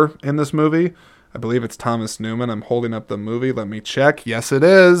score in this movie. I believe it's Thomas Newman. I'm holding up the movie. Let me check. Yes, it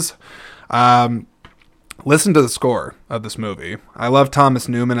is. Listen to the score of this movie. I love Thomas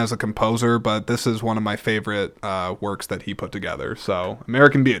Newman as a composer, but this is one of my favorite works that he put together. So,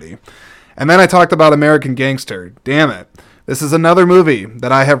 American Beauty. And then I talked about American Gangster. Damn it. This is another movie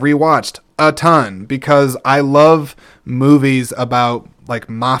that I have rewatched a ton because I love movies about like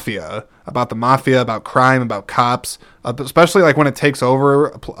mafia, about the mafia, about crime, about cops, especially like when it takes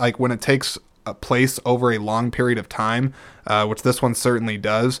over, like when it takes a place over a long period of time, which this one certainly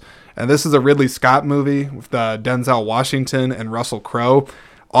does. And this is a Ridley Scott movie with Denzel Washington and Russell Crowe.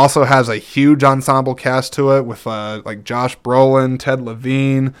 Also has a huge ensemble cast to it with like Josh Brolin, Ted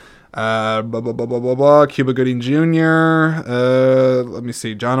Levine, Cuba Gooding Jr. Let me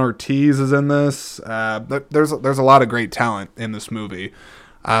see, John Ortiz is in this. There's a lot of great talent in this movie.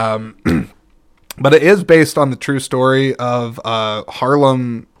 But it is based on the true story of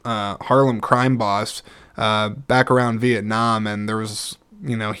Harlem crime boss back around Vietnam, and there was,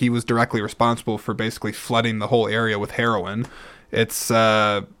 he was directly responsible for basically flooding the whole area with heroin. It's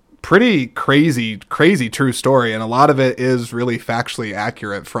pretty crazy true story, and a lot of it is really factually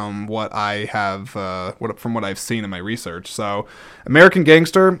accurate from what I have from what I've seen in my research. So, American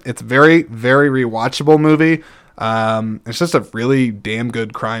Gangster, it's very very rewatchable movie. It's just a really damn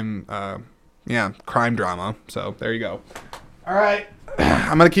good crime drama. So there you go. All right,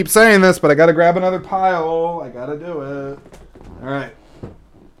 I'm gonna keep saying this, but I gotta grab another pile. I gotta do it. All right,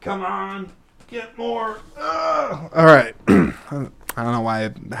 come on, get more. All right. I don't know why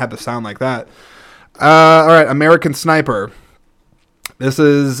it had to sound like that. All right, American Sniper. This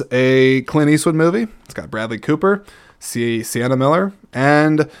is a Clint Eastwood movie. It's got Bradley Cooper, Sienna Miller,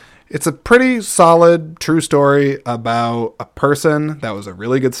 and it's a pretty solid true story about a person that was a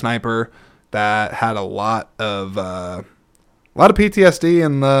really good sniper that had a lot of PTSD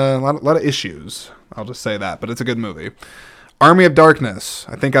and a lot of issues. I'll just say that, but it's a good movie. Army of Darkness.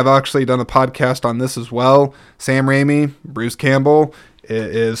 I think I've actually done a podcast on this as well. Sam Raimi, Bruce Campbell.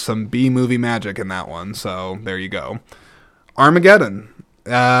 It is some B-movie magic in that one, so there you go. Armageddon.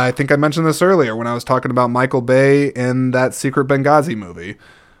 I think I mentioned this earlier when I was talking about Michael Bay in that Secret Benghazi movie.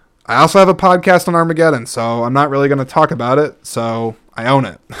 I also have a podcast on Armageddon, so I'm not really going to talk about it, so I own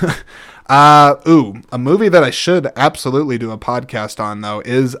it. A movie that I should absolutely do a podcast on, though,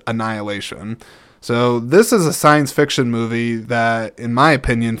 is Annihilation. So this is a science fiction movie that, in my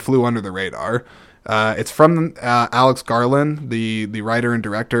opinion, flew under the radar. It's from Alex Garland, the writer and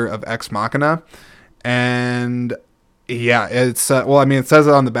director of Ex Machina. And yeah, it's, it says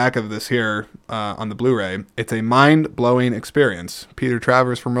it on the back of this here, on the Blu-ray. It's a mind-blowing experience. Peter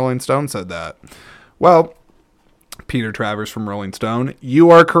Travers from Rolling Stone said that. Well, Peter Travers from Rolling Stone, you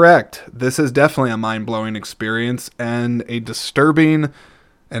are correct. This is definitely a mind-blowing experience and a disturbing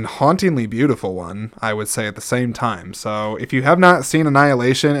and hauntingly beautiful one, I would say, at the same time. So if you have not seen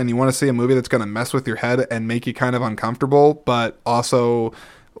Annihilation and you want to see a movie that's going to mess with your head and make you kind of uncomfortable, but also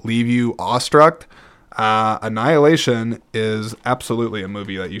leave you awestruck, Annihilation is absolutely a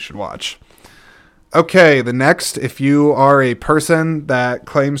movie that you should watch. Okay, the next, if you are a person that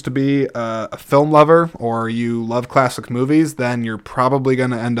claims to be a film lover or you love classic movies, then you're probably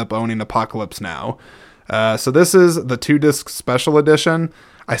going to end up owning Apocalypse Now. So this is the 2-disc special edition.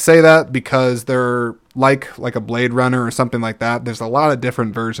 I say that because they're like a Blade Runner or something like that. There's a lot of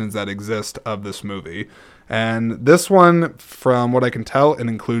different versions that exist of this movie. And this one, from what I can tell, it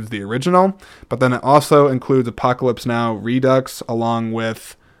includes the original, but then it also includes Apocalypse Now Redux along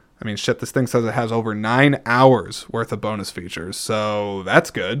with, this thing says it has over 9 hours worth of bonus features, so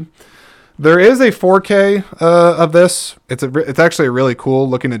that's good. There is a 4K of this. It's actually a really cool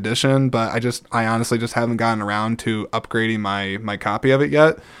looking edition, but I honestly just haven't gotten around to upgrading my copy of it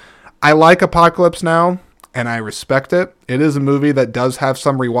yet. I like Apocalypse Now, and I respect it. It is a movie that does have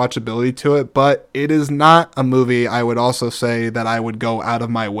some rewatchability to it, but it is not a movie I would also say that I would go out of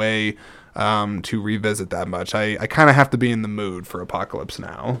my way to revisit that much. I kind of have to be in the mood for Apocalypse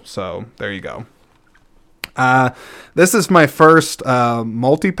Now, so there you go. This is my first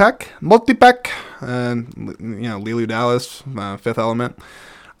multi-pack, Leeloo Dallas, Fifth Element.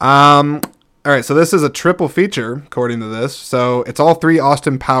 Alright, so this is a triple feature, according to this. So it's all 3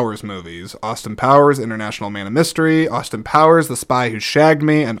 Austin Powers movies. Austin Powers, International Man of Mystery, Austin Powers, The Spy Who Shagged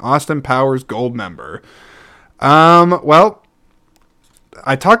Me, and Austin Powers, Goldmember. Well,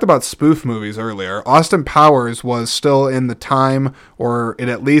 I talked about spoof movies earlier. Austin Powers was still in the time, or it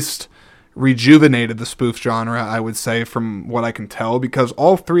at least rejuvenated the spoof genre, I would say, from what I can tell, because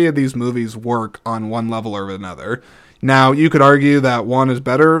all 3 of these movies work on one level or another. Now, you could argue that one is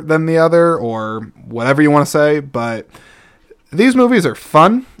better than the other, or whatever you want to say, but these movies are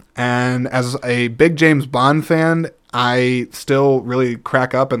fun, and as a big James Bond fan, I still really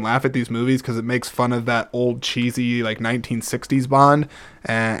crack up and laugh at these movies because it makes fun of that old cheesy 1960s Bond,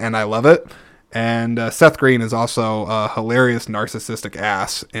 and I love it. And Seth Green is also a hilarious narcissistic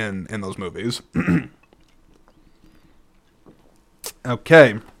ass in those movies.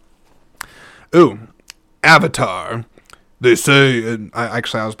 Okay. Ooh, Avatar. They say, and I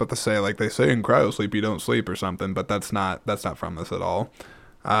was about to say, they say in cryosleep you don't sleep or something, but that's not from this at all.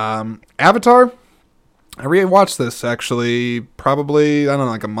 Avatar. I rewatched this actually probably,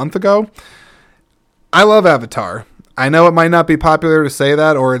 a month ago. I love Avatar. I know it might not be popular to say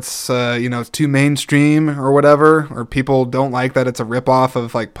that, or it's, it's too mainstream or whatever, or people don't like that it's a ripoff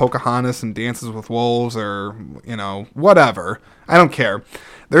of Pocahontas and Dances with Wolves or, whatever. I don't care.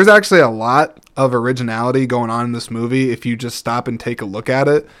 There's actually a lot of originality going on in this movie if you just stop and take a look at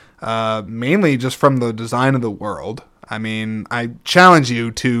it, mainly just from the design of the world. I challenge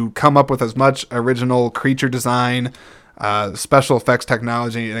you to come up with as much original creature design, special effects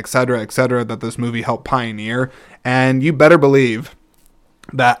technology, and et cetera, that this movie helped pioneer. And you better believe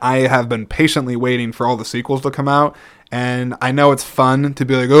that I have been patiently waiting for all the sequels to come out. And I know it's fun to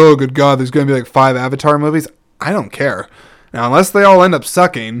be like, oh, good God, there's going to be 5 Avatar movies. I don't care. Now, unless they all end up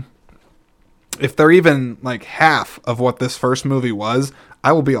sucking, if they're even half of what this first movie was,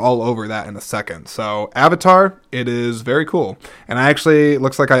 I will be all over that in a second. So Avatar, it is very cool. And it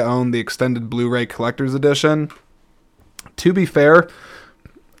looks like I own the extended Blu-ray collector's edition. To be fair,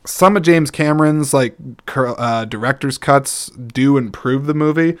 some of James Cameron's director's cuts do improve the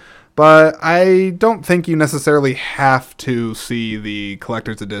movie, but I don't think you necessarily have to see the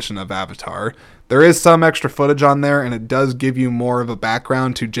collector's edition of Avatar. There is some extra footage on there, and it does give you more of a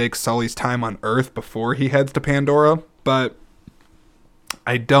background to Jake Sully's time on Earth before he heads to Pandora, but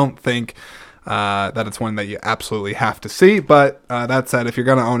I don't think that it's one that you absolutely have to see. But that said, if you're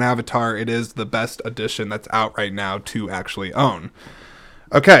going to own Avatar, it is the best edition that's out right now to actually own.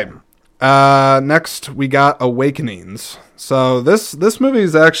 Okay, next we got Awakenings. So this movie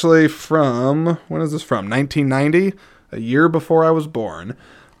is actually from, when is this from? 1990, a year before I was born.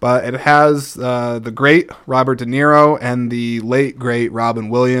 But it has the great Robert De Niro and the late, great Robin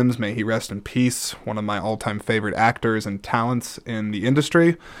Williams. May he rest in peace. One of my all-time favorite actors and talents in the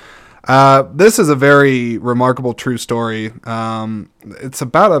industry. This is a very remarkable true story. It's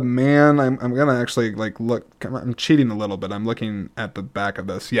about a man. I'm going to actually look. I'm cheating a little bit. I'm looking at the back of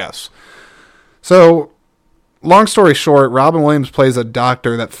this. Yes. So, long story short, Robin Williams plays a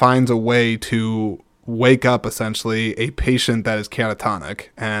doctor that finds a way to wake up essentially a patient that is catatonic,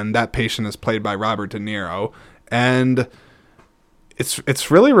 and that patient is played by Robert De Niro, and it's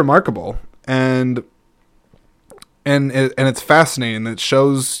really remarkable, and it's fascinating. It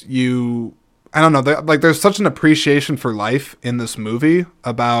shows you, I don't know, there's such an appreciation for life in this movie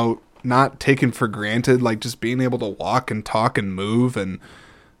about not taking for granted, like just being able to walk and talk and move and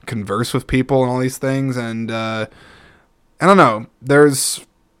converse with people and all these things. And I don't know,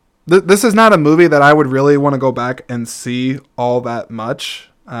 this is not a movie that I would really want to go back and see all that much.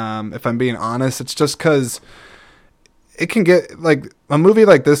 If I'm being honest, it's just because it can get, like, a movie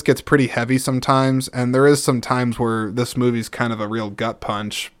like this gets pretty heavy sometimes, and there is some times where this movie's kind of a real gut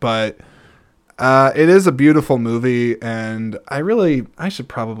punch, but it is a beautiful movie, and I should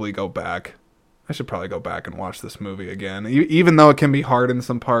probably go back. I should probably go back and watch this movie again, even though it can be hard in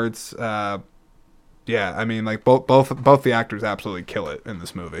some parts. Yeah, I mean, like, both the actors absolutely kill it in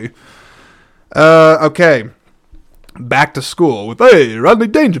this movie. Okay. Back to School with, hey, Rodney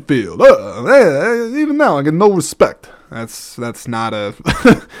Dangerfield. Even now I get no respect. That's not a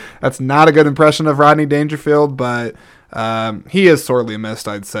that's not a good impression of Rodney Dangerfield, but he is sorely missed,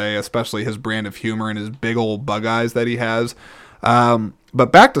 I'd say, especially his brand of humor and his big old bug eyes that he has.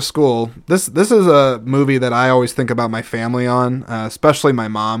 But Back to School, this is a movie that I always think about my family on, especially my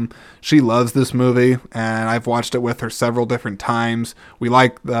mom. She loves this movie, and I've watched it with her several different times. We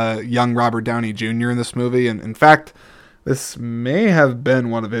like the young Robert Downey Jr. in this movie, and in fact, this may have been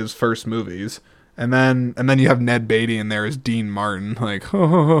one of his first movies. And then you have Ned Beatty in there as Dean Martin, like,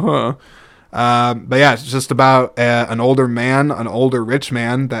 but yeah, it's just about an older rich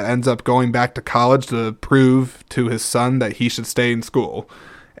man that ends up going back to college to prove to his son that he should stay in school.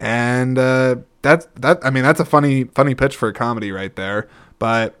 And that's a funny pitch for a comedy right there.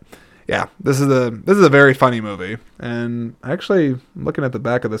 But yeah, this is a very funny movie. And actually, looking at the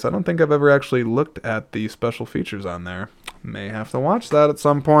back of this, I don't think I've ever actually looked at the special features on there. May have to watch that at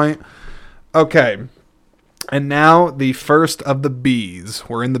some point. Okay. And now the first of the B's.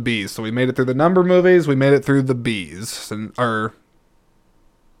 We're in the B's. So we made it through the number movies. We made it through the B's.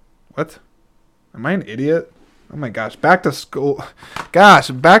 What? Am I an idiot? Oh my gosh. Back to School. Gosh,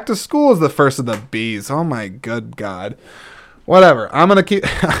 Back to School is the first of the B's. Oh my good God. Whatever.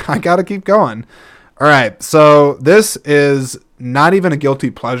 I gotta keep going. All right. So this is not even a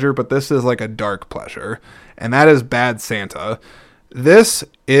guilty pleasure, but this is like a dark pleasure. And that is Bad Santa. This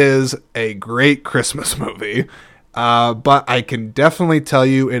is a great Christmas movie, but I can definitely tell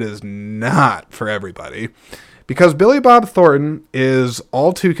you it is not for everybody, because Billy Bob Thornton is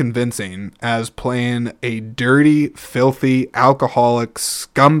all too convincing as playing a dirty, filthy, alcoholic,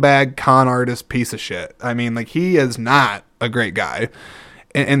 scumbag, con artist piece of shit. I mean, like, he is not a great guy.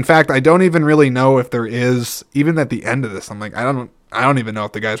 In fact, I don't even really know if there is, even at the end of this, I'm like, I don't even know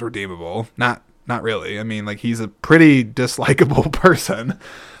if the guy's redeemable. Not really. I mean, like, he's a pretty dislikable person.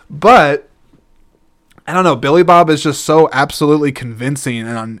 But I don't know. Billy Bob is just so absolutely convincing,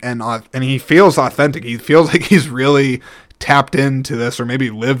 and he feels authentic. He feels like he's really tapped into this, or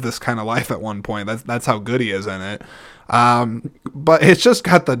maybe lived this kind of life at one point. That's how good he is in it. But it's just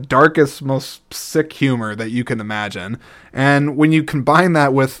got the darkest, most sick humor that you can imagine. And when you combine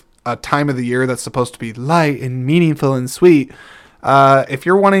that with a time of the year that's supposed to be light and meaningful and sweet, if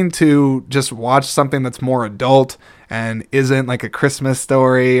you're wanting to just watch something that's more adult and isn't like a Christmas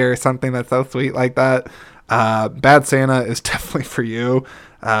Story or something that's so sweet like that, Bad Santa is definitely for you.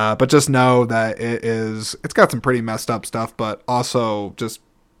 But just know that it's got some pretty messed up stuff, but also just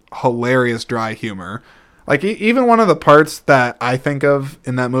hilarious dry humor. Like, even one of the parts that I think of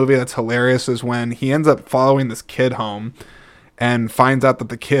in that movie that's hilarious is when he ends up following this kid home and finds out that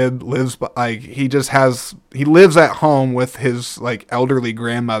the kid lives, like, he lives at home with his, like, elderly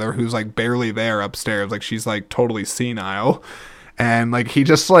grandmother who's, like, barely there upstairs. Like, she's, like, totally senile. And, like, he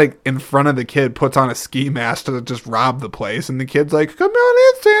just, like, in front of the kid puts on a ski mask to just rob the place. And the kid's like, come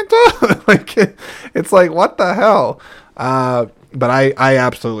on in, Santa. Like, it's like, what the hell? But I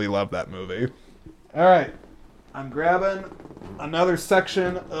absolutely love that movie. All right. I'm grabbing another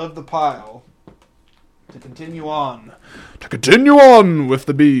section of the pile to continue on. To continue on with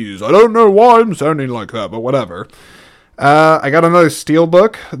the bees. I don't know why I'm sounding like that, but whatever. I got another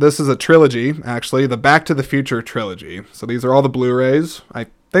Steelbook. This is a trilogy, actually, the Back to the Future trilogy. So these are all the Blu-rays. I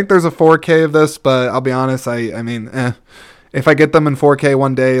think there's a 4K of this, but I'll be honest, I mean, if I get them in 4K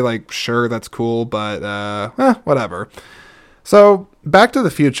one day, like, sure, that's cool, but, whatever. So, Back to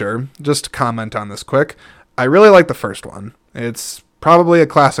the Future, just to comment on this quick, I really like the first one. It's probably a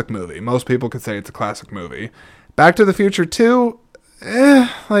classic movie. Most people could say it's a classic movie. Back to the Future 2,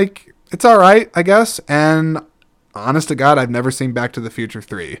 it's alright, I guess, and honest to God, I've never seen Back to the Future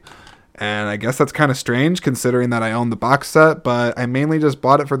 3. And I guess that's kind of strange considering that I own the box set, but I mainly just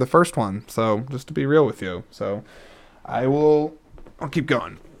bought it for the first one. So, just to be real with you. So, I'll keep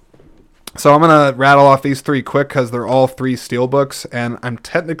going. So I'm going to rattle off these three quick because they're all three Steelbooks, and I'm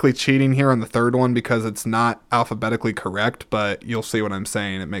technically cheating here on the third one because it's not alphabetically correct, but you'll see what I'm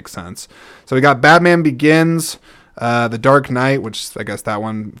saying. It makes sense. So we got Batman Begins, The Dark Knight, which I guess that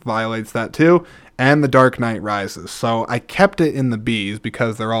one violates that too, and The Dark Knight Rises. So I kept it in the B's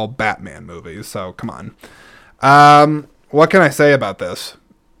because they're all Batman movies, so come on. What can I say about this?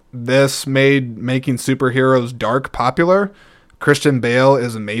 This made making superheroes dark popular. Christian Bale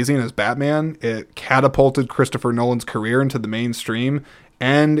is amazing as Batman. It catapulted Christopher Nolan's career into the mainstream,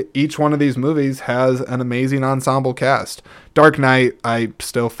 and each one of these movies has an amazing ensemble cast. Dark Knight, I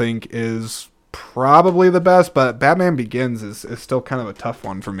still think, is probably the best, but Batman Begins is still kind of a tough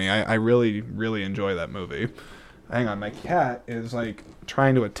one for me. I really, really enjoy that movie. Hang on, my cat is,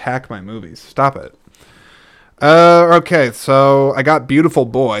 trying to attack my movies. Stop it. Okay, so I got Beautiful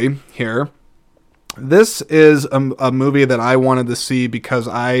Boy here. This is a movie that I wanted to see because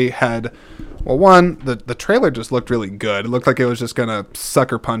I had, well, one, the trailer just looked really good. It looked like it was just going to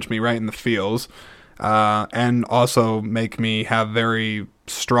sucker punch me right in the feels, and also make me have very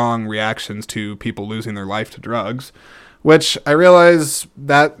strong reactions to people losing their life to drugs, which I realize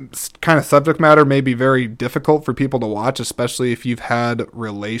that kind of subject matter may be very difficult for people to watch, especially if you've had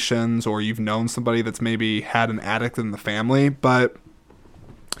relations or you've known somebody that's maybe had an addict in the family, but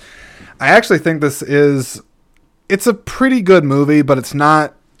I actually think it's a pretty good movie, but it's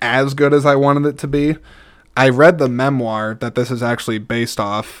not as good as I wanted it to be. I read the memoir that this is actually based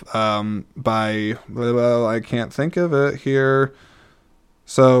off by, well, I can't think of it here.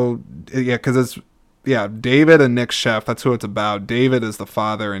 So, yeah, because it's, David and Nick Sheff. That's who it's about. David is the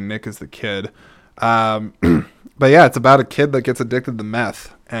father and Nick is the kid. But yeah, it's about a kid that gets addicted to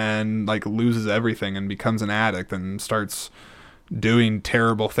meth and, loses everything and becomes an addict and starts doing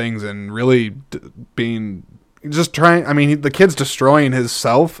terrible things and really being just trying. I mean, the kid's destroying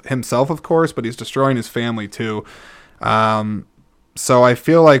himself, of course, but he's destroying his family too. So I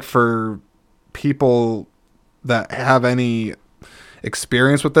feel like for people that have any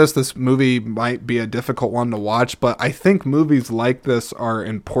experience with this movie might be a difficult one to watch, but I think movies like this are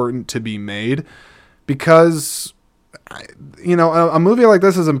important to be made because, a movie like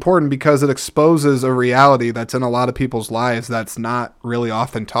this is important because it exposes a reality that's in a lot of people's lives that's not really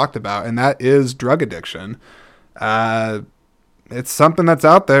often talked about, and that is drug addiction. It's something that's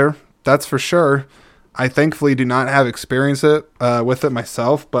out there, that's for sure. I thankfully do not have experience with it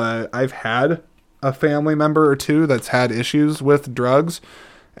myself, but I've had a family member or two that's had issues with drugs,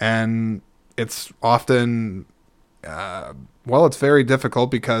 and it's often, it's very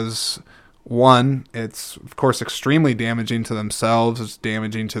difficult because, one, it's, of course, extremely damaging to themselves. It's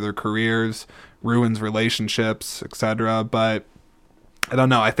damaging to their careers, ruins relationships, etc. But I don't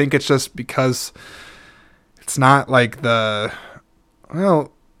know. I think it's just because it's not I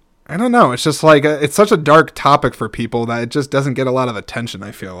don't know. It's just it's such a dark topic for people that it just doesn't get a lot of attention,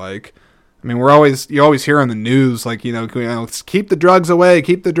 I feel like. I mean, you always hear on the news, keep the drugs away,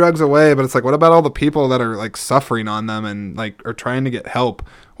 but it's what about all the people that are suffering on them and are trying to get help,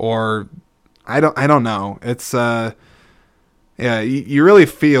 or I don't know. It's you really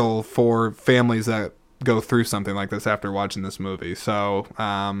feel for families that go through something like this after watching this movie. So,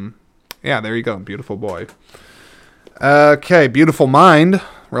 there you go. Beautiful Boy. Okay, Beautiful Mind,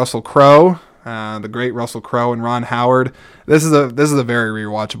 Russell Crowe, the great Russell Crowe and Ron Howard. This is a very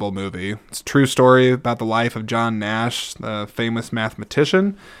rewatchable movie. It's a true story about the life of John Nash, the famous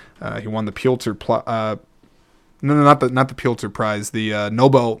mathematician. He won the Pulitzer not the Pulitzer Prize, the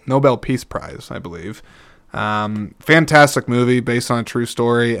Nobel Peace Prize, I believe. Fantastic movie based on a true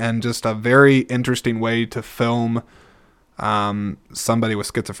story, and just a very interesting way to film somebody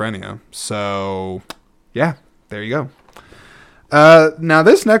with schizophrenia. So, yeah, there you go. Now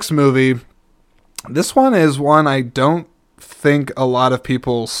this next movie, this one is one I don't think a lot of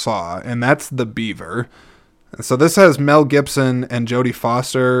people saw, and that's The Beaver. So this has Mel Gibson and Jodie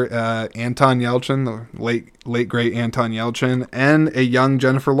Foster, Anton Yelchin, the late great Anton Yelchin, and a young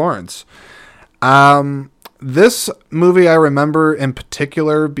Jennifer Lawrence. This movie I remember in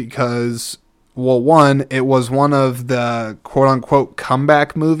particular because, well, one, it was one of the quote-unquote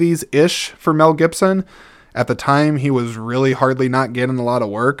comeback movies-ish for Mel Gibson. At the time, he was really hardly not getting a lot of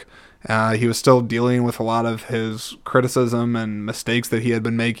work. He was still dealing with a lot of his criticism and mistakes that he had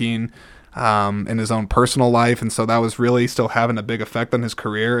been making in his own personal life, and so that was really still having a big effect on his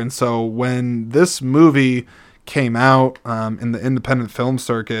career. And so when this movie came out in the independent film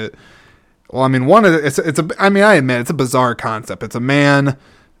circuit, well, I mean, I admit it's a bizarre concept. It's a man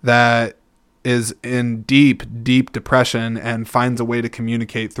that is in deep, deep depression and finds a way to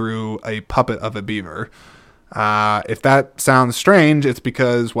communicate through a puppet of a beaver. If that sounds strange, it's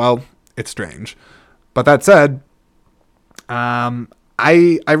because, well, it's strange. But that said, I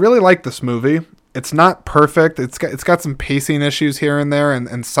really like this movie. It's not perfect. It's got some pacing issues here and there,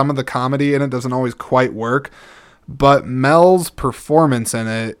 and some of the comedy in it doesn't always quite work. But Mel's performance in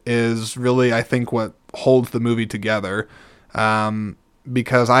it is really, I think, what holds the movie together.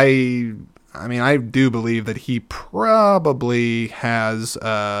 Because I do believe that he probably has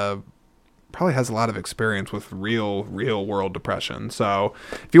a lot of experience with real world depression. So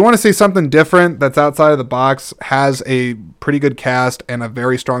if you want to see something different that's outside of the box, has a pretty good cast and a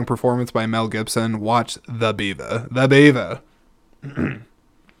very strong performance by Mel Gibson, watch The Beaver. The Beaver.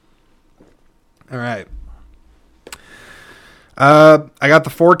 All right. I got the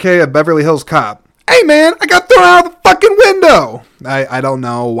 4K of Beverly Hills Cop. Hey man, I got thrown out of the fucking window. I don't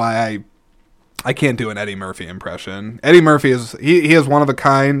know why I can't do an Eddie Murphy impression. Eddie Murphy is he is one of a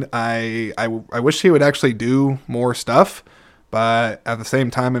kind. I wish he would actually do more stuff, but at the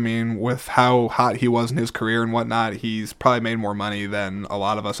same time, I mean, with how hot he was in his career and whatnot, he's probably made more money than a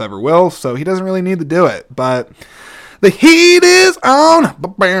lot of us ever will, so he doesn't really need to do it. But the heat is on.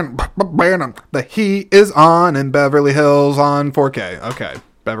 The heat is on in Beverly Hills on 4K. Okay,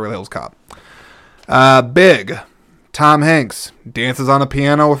 Beverly Hills Cop. Big. Tom Hanks dances on a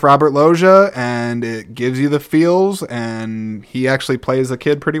piano with Robert Loggia, and it gives you the feels, and he actually plays the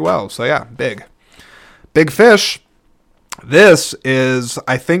kid pretty well. So yeah, Big. Big Fish. This is,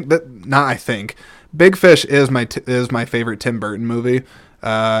 Big Fish is my favorite Tim Burton movie.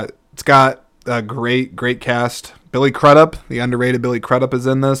 It's got a great cast. Billy Crudup, the underrated Billy Crudup, is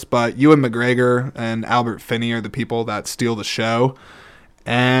in this, but Ewan McGregor and Albert Finney are the people that steal the show.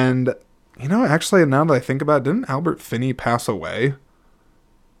 And you know, actually, now that I think about it, didn't Albert Finney pass away?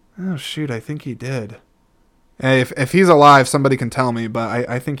 Oh, shoot, I think he did. Hey, if he's alive, somebody can tell me, but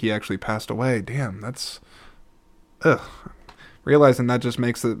I think he actually passed away. Damn, that's... Ugh. Realizing that just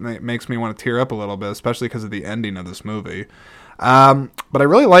makes me want to tear up a little bit, especially because of the ending of this movie. But I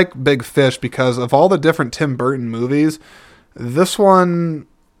really like Big Fish because of all the different Tim Burton movies, this one...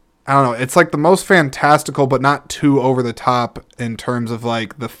 I don't know, it's like the most fantastical, but not too over the top in terms of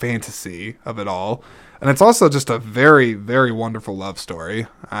like the fantasy of it all. And it's also just a very, very wonderful love story.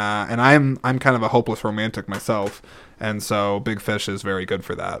 And I'm kind of a hopeless romantic myself. And so Big Fish is very good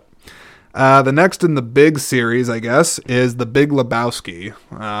for that. The next in the Big series, I guess, is The Big Lebowski.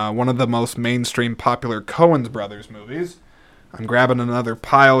 One of the most mainstream popular Coen Brothers movies. I'm grabbing another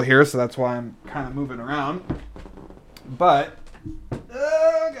pile here, so that's why I'm kind of moving around. But...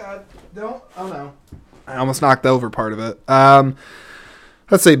 oh, God. Don't. Oh, no. I almost knocked over part of it.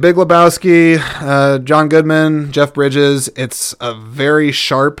 Let's see. Big Lebowski, John Goodman, Jeff Bridges. It's a very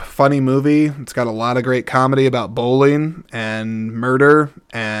sharp, funny movie. It's got a lot of great comedy about bowling and murder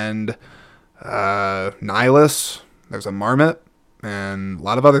and nihilists. There's a marmot and a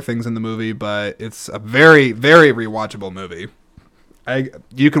lot of other things in the movie, but it's a very, very rewatchable movie.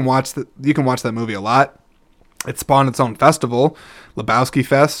 You can watch that movie a lot. It spawned its own festival. Lebowski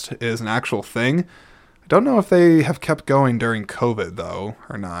Fest is an actual thing. I don't know if they have kept going during COVID, though,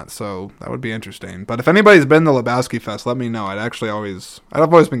 or not, so that would be interesting. But if anybody's been to Lebowski Fest, let me know. I've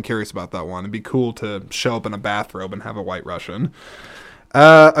always been curious about that one. It'd be cool to show up in a bathrobe and have a White Russian.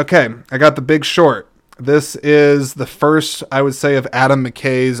 Okay, I got The Big Short. This is the first, I would say, of Adam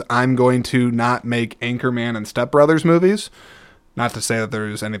McKay's I'm going to not make Anchorman and Step Brothers movies. Not to say that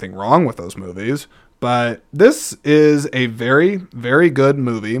there's anything wrong with those movies, but this is a very, very good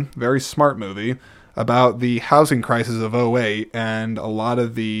movie, very smart movie about the housing crisis of '08 and a lot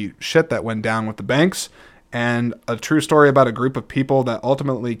of the shit that went down with the banks, and a true story about a group of people that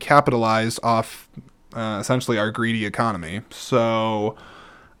ultimately capitalized off essentially our greedy economy. So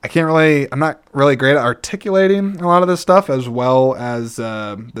I'm not really great at articulating a lot of this stuff as well as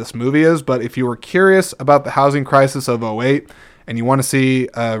this movie is, but if you were curious about the housing crisis of '08 and you want to see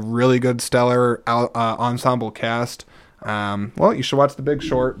a really good stellar ensemble cast, well, you should watch The Big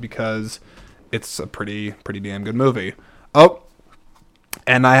Short because it's a pretty damn good movie. Oh,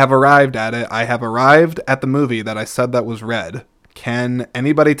 and I have arrived at it. I have arrived at the movie that I said that was red. Can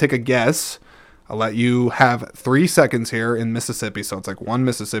anybody take a guess? I'll let you have 3 seconds here in Mississippi. So it's like 1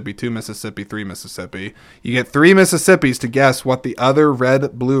 Mississippi, 2 Mississippi, 3 Mississippi. You get 3 Mississippis to guess what the other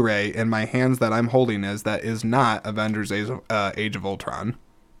red Blu-ray in my hands that I'm holding is that is not Avengers Age of Ultron.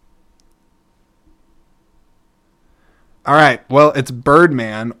 All right, well, it's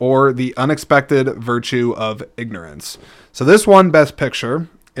Birdman, or The Unexpected Virtue of Ignorance. So this won Best Picture.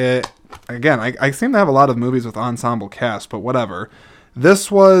 I seem to have a lot of movies with ensemble cast, but whatever.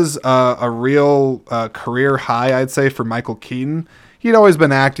 This was a real career high, I'd say, for Michael Keaton. He'd always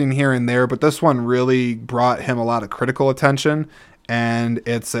been acting here and there, but this one really brought him a lot of critical attention, and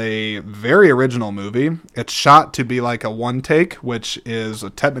it's a very original movie. It's shot to be like a one take, which is a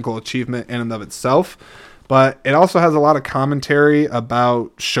technical achievement in and of itself, but it also has a lot of commentary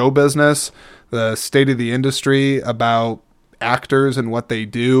about show business, the state of the industry, about actors and what they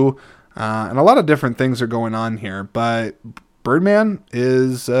do, and a lot of different things are going on here, but Birdman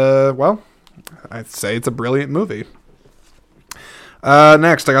is, I'd say it's a brilliant movie.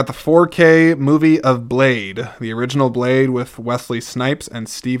 Next, I got the 4K movie of Blade, the original Blade with Wesley Snipes and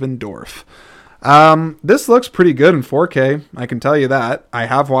Stephen Dorff. This looks pretty good in 4K, I can tell you that. I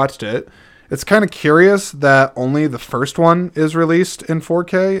have watched it. It's kind of curious that only the first one is released in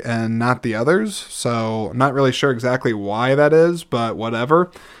 4K and not the others, so I'm not really sure exactly why that is, but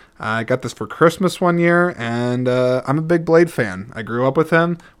whatever. I got this for Christmas one year, and I'm a big Blade fan. I grew up with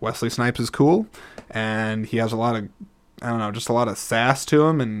him. Wesley Snipes is cool, and he has a lot of, just a lot of sass to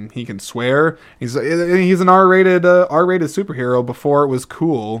him, and he can swear. He's an R-rated superhero before it was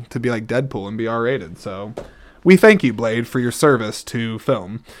cool to be like Deadpool and be R-rated. So we thank you, Blade, for your service to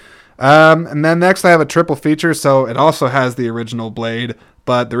film. And then next I have a triple feature, so it also has the original Blade,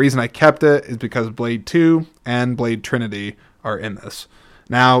 but the reason I kept it is because Blade 2 and Blade Trinity are in this.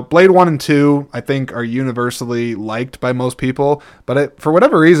 Now, Blade 1 and 2, I think, are universally liked by most people, but for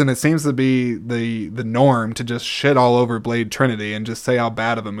whatever reason, it seems to be the norm to just shit all over Blade Trinity and just say how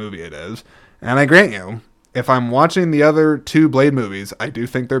bad of a movie it is. And I grant you, if I'm watching the other 2 Blade movies, I do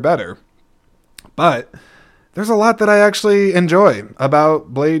think they're better. But there's a lot that I actually enjoy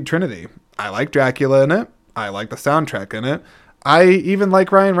about Blade Trinity. I like Dracula in it. I like the soundtrack in it. I even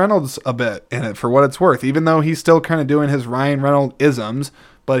like Ryan Reynolds a bit in it, for what it's worth, even though he's still kind of doing his Ryan Reynolds isms,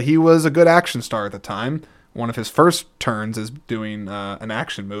 but he was a good action star at the time. One of his first turns is doing an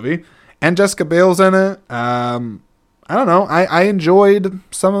action movie. And Jessica Biel's in it. I don't know. I enjoyed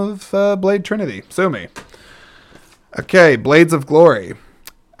some of Blade Trinity. Sue me. Okay, Blades of Glory.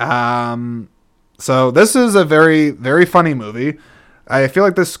 So this is a very, very funny movie. I feel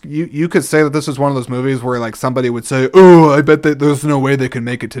like this, you could say that this is one of those movies where like somebody would say, oh, I bet that there's no way they could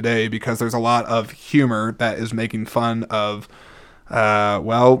make it today, because there's a lot of humor that is making fun of,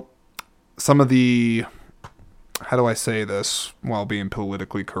 some of the, how do I say this while being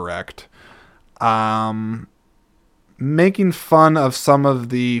politically correct? Making fun of some of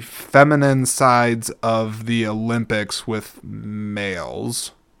the feminine sides of the Olympics with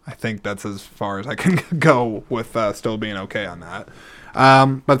males. I think that's as far as I can go with still being okay on that.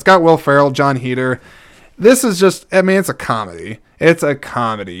 But it's got Will Ferrell, John Heder. This is just, it's a comedy. It's a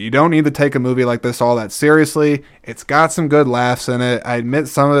comedy. You don't need to take a movie like this all that seriously. It's got some good laughs in it. I admit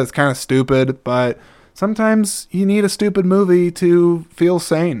some of it's kind of stupid, but sometimes you need a stupid movie to feel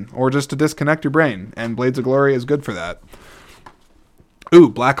sane or just to disconnect your brain, and Blades of Glory is good for that. Ooh,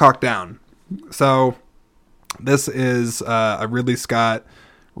 Black Hawk Down. So this is a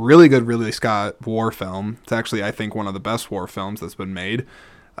really good Ridley Scott war film. It's actually, I think, one of the best war films that's been made.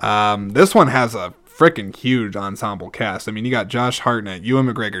 This one has a freaking huge ensemble cast. I mean, you got Josh Hartnett, Ewan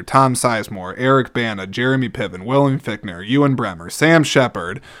McGregor, Tom Sizemore, Eric Bana, Jeremy Piven, William Fichtner, Ewan Bremer, Sam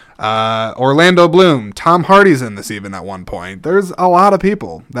Shepard, Orlando Bloom, Tom Hardy's in this even at one point. There's a lot of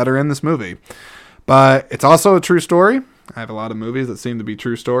people that are in this movie. But it's also a true story. I have a lot of movies that seem to be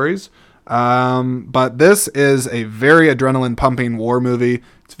true stories. But this is a very adrenaline pumping war movie.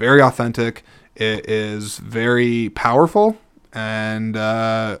 It's very authentic. It is very powerful, and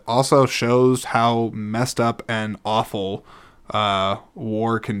also shows how messed up and awful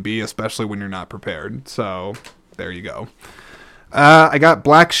war can be, especially when you're not prepared. So there you go. I got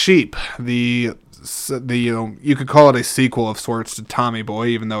Black Sheep, the you could call it a sequel of sorts to Tommy Boy,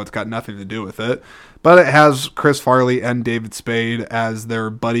 even though it's got nothing to do with it. But it has Chris Farley and David Spade as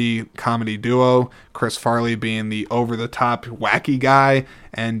their buddy comedy duo. Chris Farley being the over-the-top wacky guy,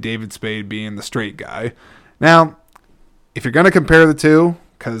 and David Spade being the straight guy. Now, if you're going to compare the two,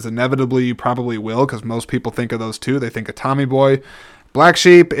 because inevitably you probably will, because most people think of those two, they think of Tommy Boy. Black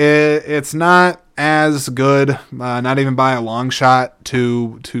Sheep, it's not as good, not even by a long shot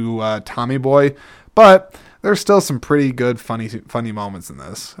to Tommy Boy, but there's still some pretty good funny moments in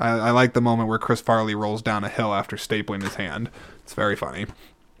this. I like the moment where Chris Farley rolls down a hill after stapling his hand. It's very funny.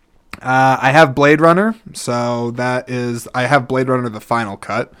 I have Blade Runner, so I have Blade Runner the final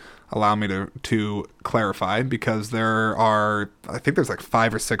cut. Allow me to clarify, because I think there's like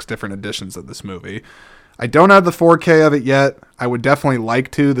 5 or 6 different editions of this movie. I don't have the 4K of it yet. I would definitely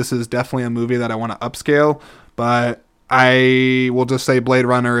like to. This is definitely a movie that I want to upscale, but I will just say Blade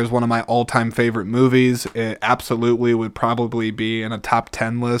Runner is one of my all-time favorite movies. It absolutely would probably be in a top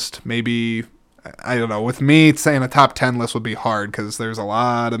 10 list. Maybe, I don't know. With me, saying a top 10 list would be hard, because there's a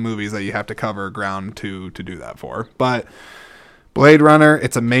lot of movies that you have to cover ground to do that for. But Blade Runner,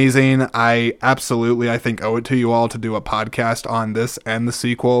 it's amazing. I think owe it to you all to do a podcast on this and the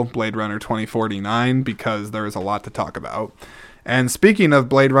sequel, Blade Runner 2049, because there is a lot to talk about. And speaking of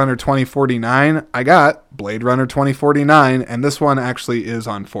Blade Runner 2049, I got Blade Runner 2049, and this one actually is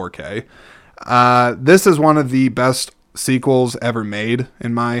on 4K. This is one of the best sequels ever made,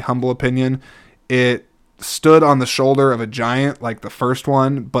 in my humble opinion. It stood on the shoulder of a giant like the first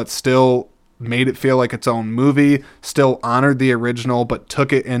one, but still made it feel like its own movie, still honored the original, but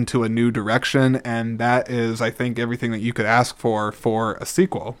took it into a new direction, and that is, I think, everything that you could ask for a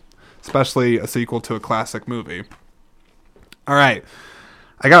sequel, especially a sequel to a classic movie. All right,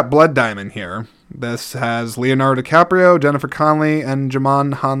 I got Blood Diamond here. This has Leonardo DiCaprio, Jennifer Connelly, and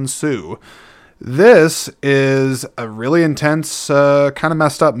Djimon Hounsou. This is a really intense, kind of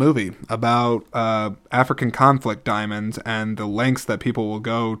messed up movie about African conflict diamonds and the lengths that people will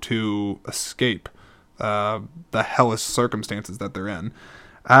go to escape the hellish circumstances that they're in.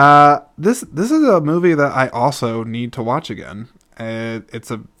 This is a movie that I also need to watch again. It's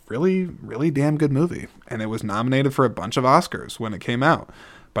a really, really damn good movie, and it was nominated for a bunch of Oscars when it came out.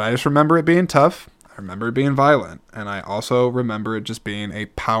 But I just remember it being tough. I remember it being violent, and I also remember it just being a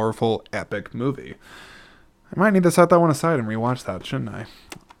powerful, epic movie. I might need to set that one aside and rewatch that, shouldn't I?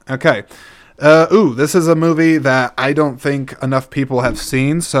 Okay. This is a movie that I don't think enough people have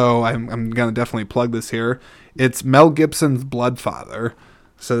seen, so I'm going to definitely plug this here. It's Mel Gibson's Bloodfather.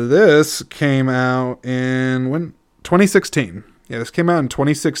 So this came out in 2016. Yeah, this came out in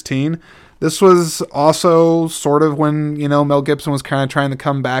 2016. This was also sort of when, Mel Gibson was kind of trying to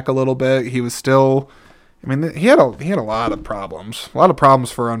come back a little bit. He was still, he had a lot of problems. A lot of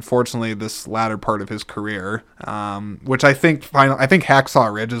problems for, unfortunately, this latter part of his career, which I think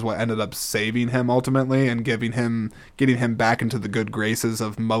Hacksaw Ridge is what ended up saving him ultimately and getting him back into the good graces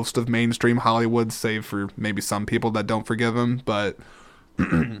of most of mainstream Hollywood, save for maybe some people that don't forgive him. But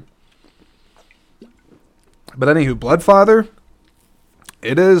anywho, Bloodfather,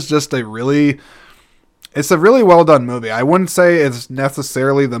 it is just it's a really well done movie. I wouldn't say it's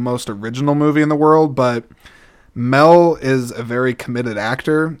necessarily the most original movie in the world, but Mel is a very committed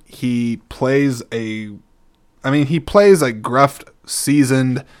actor. He plays a gruff,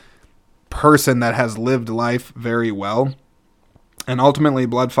 seasoned person that has lived life very well. And ultimately,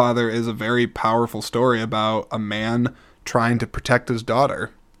 Bloodfather is a very powerful story about a man trying to protect his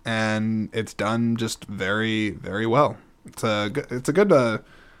daughter. And it's done just very, very well. It's a good, I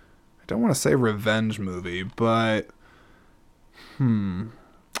don't want to say revenge movie, but, I don't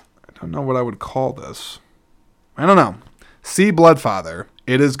know what I would call this. I don't know. See Bloodfather.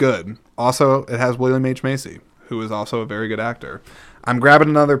 It is good. Also, it has William H. Macy, who is also a very good actor. I'm grabbing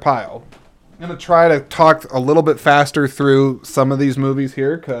another pile. I'm going to try to talk a little bit faster through some of these movies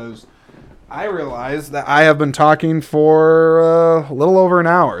here, because I realize that I have been talking for a little over an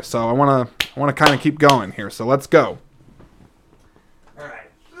hour, so I want to kind of keep going here. So let's go.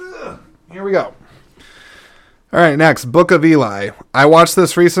 Here we go. All right, next, Book of Eli. I watched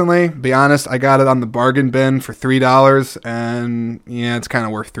this recently. Be honest, I got it on the bargain bin for $3, and yeah, it's kind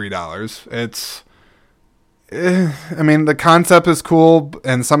of worth $3. The concept is cool,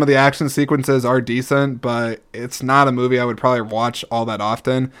 and some of the action sequences are decent, but it's not a movie I would probably watch all that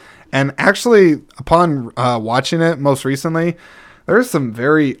often. And actually, upon watching it most recently, there's some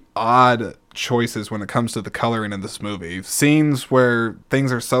very odd choices when it comes to the coloring in this movie. Scenes where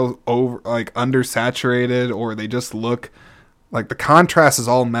things are so undersaturated, or they just look like the contrast is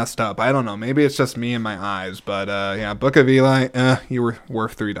all messed up. I don't know. Maybe it's just me and my eyes, but yeah, Book of Eli, you were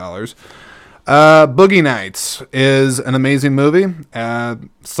worth $3. Boogie Nights is an amazing movie.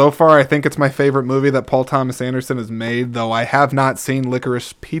 So far, I think it's my favorite movie that Paul Thomas Anderson has made, though I have not seen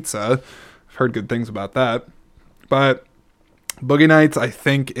Licorice Pizza. I've heard good things about that. But Boogie Nights, I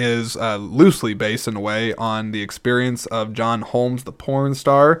think, is loosely based in a way on the experience of John Holmes, the porn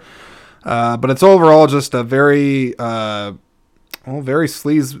star. But it's overall just a very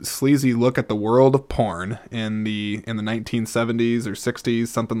sleazy look at the world of porn in the 1970s or 60s,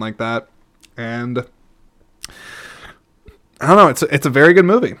 something like that. And I don't know, it's a very good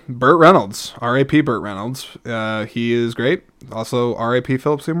movie. Burt Reynolds, R.A.P. Burt Reynolds, he is great. Also, R.A.P.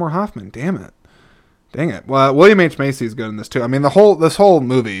 Philip Seymour Hoffman. Dang it. Well, William H. Macy is good in this too. I mean, this whole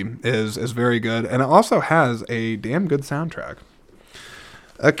movie is very good, and it also has a damn good soundtrack.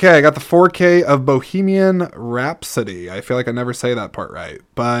 Okay, I got the 4K of Bohemian Rhapsody. I feel like I never say that part right,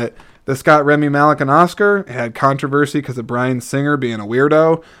 but this got Rami Malek an Oscar. It had controversy because of Bryan Singer being a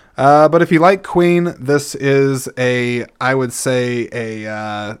weirdo. But if you like Queen, this is I would say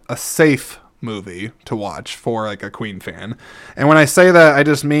a safe movie to watch for like a Queen fan. And when I say that, I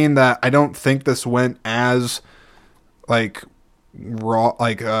just mean that I don't think this went as like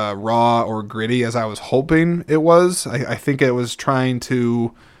raw or gritty as I was hoping it was. I think it was trying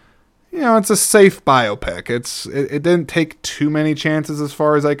to, it's a safe biopic. It didn't take too many chances as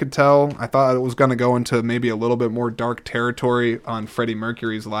far as I could tell. I thought it was going to go into maybe a little bit more dark territory on Freddie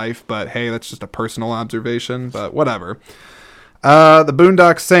Mercury's life, but hey, that's just a personal observation, but whatever. The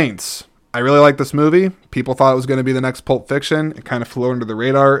Boondock Saints. I really like this movie. People thought it was going to be the next Pulp Fiction. It kind of flew under the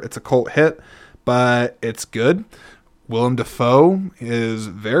radar. It's a cult hit, but it's good. Willem Dafoe is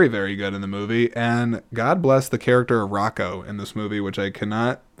very, very good in the movie, and God bless the character of Rocco in this movie, which I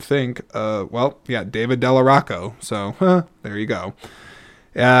cannot think. David Della Rocco. So there you go.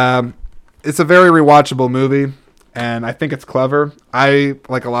 It's a very rewatchable movie, and I think it's clever. I,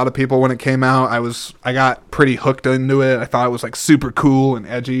 like a lot of people, when it came out, I got pretty hooked into it. I thought it was like super cool and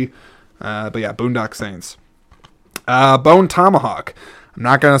edgy. But yeah, Boondock Saints. Bone Tomahawk. I'm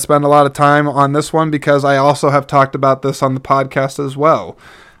not going to spend a lot of time on this one because I also have talked about this on the podcast as well.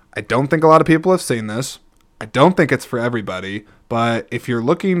 I don't think a lot of people have seen this. I don't think it's for everybody, but if you're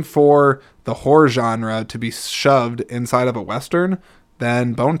looking for the horror genre to be shoved inside of a Western,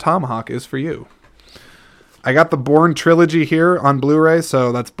 then Bone Tomahawk is for you. I got the Bourne trilogy here on Blu-ray,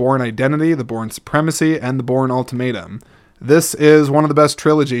 so that's Bourne Identity, the Bourne Supremacy, and the Bourne Ultimatum. This is one of the best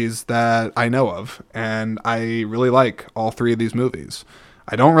trilogies that I know of, and I really like all three of these movies.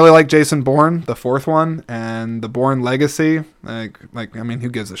 I don't really like Jason Bourne, the fourth one, and the Bourne Legacy. Who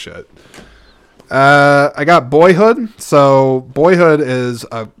gives a shit? I got Boyhood. So Boyhood is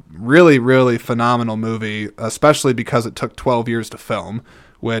a really, really phenomenal movie, especially because it took 12 years to film,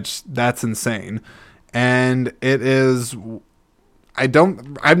 which that's insane. And it is...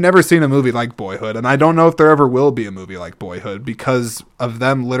 I've never seen a movie like Boyhood, and I don't know if there ever will be a movie like Boyhood because of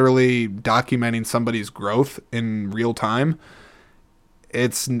them literally documenting somebody's growth in real time.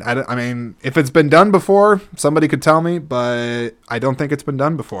 If it's been done before, somebody could tell me, but I don't think it's been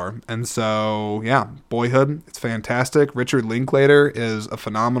done before. And so, yeah, Boyhood, it's fantastic. Richard Linklater is a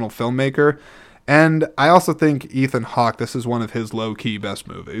phenomenal filmmaker, and I also think Ethan Hawke, this is one of his low-key best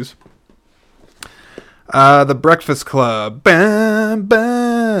movies. The Breakfast Club. Bam,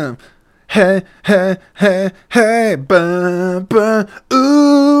 bam. Hey, hey, hey, hey, bam, bam.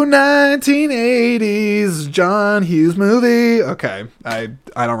 Ooh, 1980s John Hughes movie. Okay, I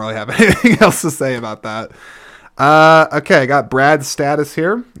don't really have anything else to say about that. Okay, I got Brad's Status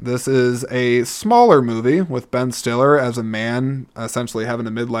here. This is a smaller movie with Ben Stiller as a man essentially having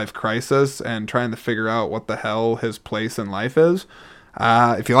a midlife crisis and trying to figure out what the hell his place in life is.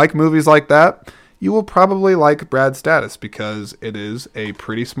 If you like movies like that, you will probably like Brad's Status because it is a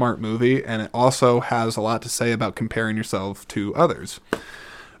pretty smart movie and it also has a lot to say about comparing yourself to others.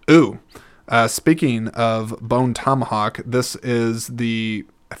 Speaking of Bone Tomahawk, I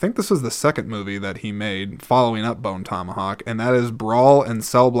think this was the second movie that he made following up Bone Tomahawk, and that is Brawl in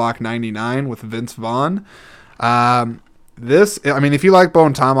Cell Block 99 with Vince Vaughn. If you like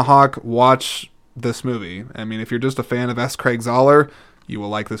Bone Tomahawk, watch this movie. I mean, if you're just a fan of S. Craig Zahler, you will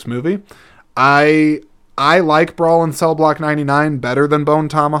like this movie. I like Brawl in Cell Block 99 better than Bone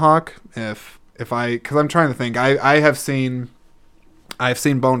Tomahawk. Because I'm trying to think. I've seen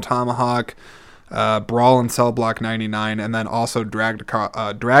Bone Tomahawk, Brawl in Cell Block 99, and then also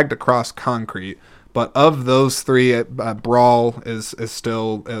Dragged Across Concrete. But of those three, Brawl is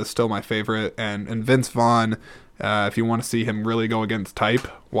still my favorite. And Vince Vaughn, if you want to see him really go against type,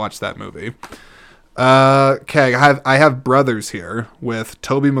 watch that movie. Okay, I have Brothers here with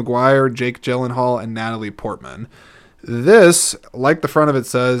Tobey Maguire, Jake Gyllenhaal, and Natalie Portman. This, like the front of it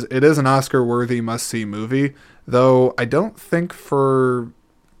says, it is an Oscar-worthy must-see movie, though I don't think, for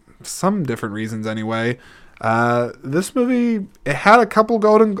some different reasons anyway, this movie, it had a couple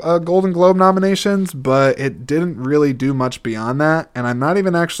Golden Globe nominations, but it didn't really do much beyond that, and I'm not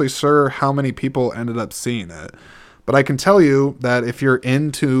even actually sure how many people ended up seeing it. But I can tell you that if you're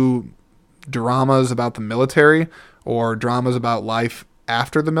into dramas about the military or dramas about life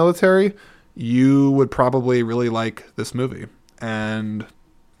after the military, you would probably really like this movie. And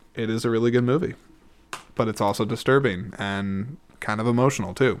it is a really good movie. But it's also disturbing and kind of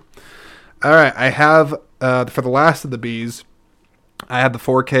emotional too. All right, I have, for the last of the B's, I have the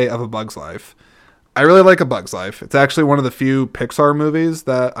 4K of A Bug's Life. I really like A Bug's Life. It's actually one of the few Pixar movies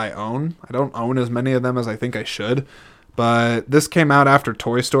that I own. I don't own as many of them as I think I should. But this came out after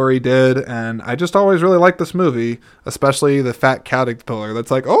Toy Story did, and I just always really liked this movie, especially the fat caterpillar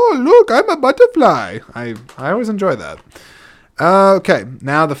that's like, oh, look, I'm a butterfly. I always enjoy that. Okay,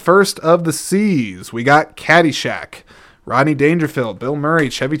 now the first of the C's. We got Caddyshack. Rodney Dangerfield, Bill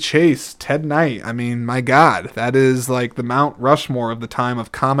Murray, Chevy Chase, Ted Knight. I mean, my God, that is like the Mount Rushmore of the time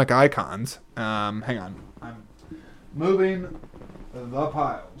of comic icons. Hang on. I'm moving the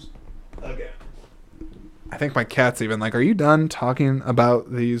piles again. I think my cat's even like, are you done talking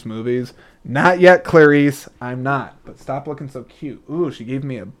about these movies? Not yet, Clarice. I'm not. But stop looking so cute. Ooh, she gave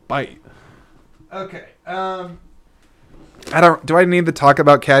me a bite. Okay. Do I need to talk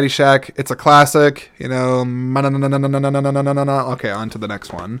about Caddyshack? It's a classic, you know. Okay, on to the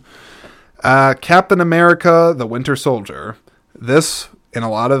next one. Captain America, The Winter Soldier. This, in a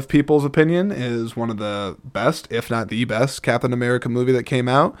lot of people's opinion, is one of the best, if not the best, Captain America movie that came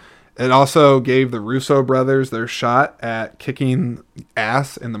out. It also gave the Russo brothers their shot at kicking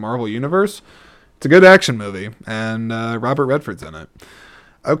ass in the Marvel Universe. It's a good action movie, and Robert Redford's in it.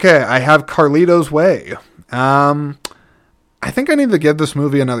 Okay, I have Carlito's Way. I think I need to give this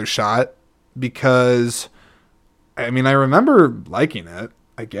movie another shot because, I mean, I remember liking it,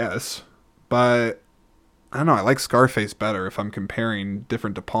 I guess, but I don't know, I like Scarface better if I'm comparing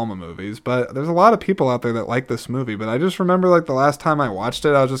different De Palma movies, but there's a lot of people out there that like this movie, but I just remember, like, the last time I watched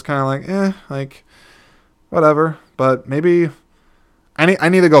it, I was just kind of like, whatever, but maybe I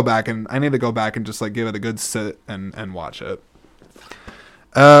need to go back and just, like, give it a good sit and watch it.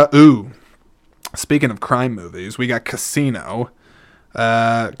 Speaking of crime movies, we got Casino.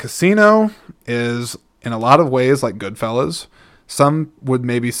 Casino is, in a lot of ways, like Goodfellas. Some would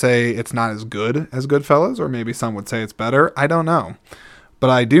maybe say it's not as good as Goodfellas, or maybe some would say it's better. I don't know.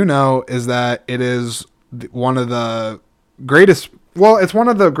 But I do know is that it is one of the greatest... Well, it's one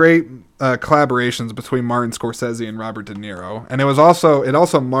of the great collaborations between Martin Scorsese and Robert De Niro. And it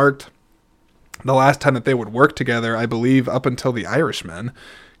also marked the last time that they would work together, I believe, up until The Irishman.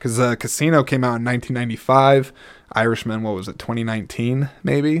 Because Casino came out in 1995. Irishman, what was it, 2019,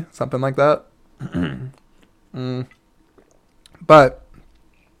 maybe? Something like that. But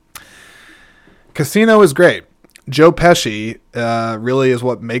Casino is great. Joe Pesci really is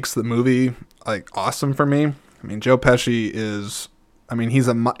what makes the movie like awesome for me. I mean, Joe Pesci is... I mean,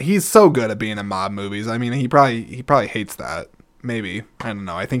 he's so good at being in mob movies. I mean, he probably hates that. Maybe. I don't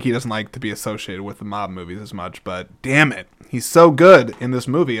know. I think he doesn't like to be associated with the mob movies as much, but damn it. He's so good in this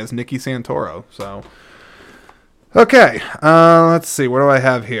movie as Nicky Santoro. So, okay. Let's see. What do I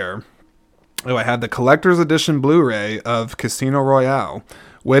have here? Oh, I had the collector's edition Blu-ray of Casino Royale,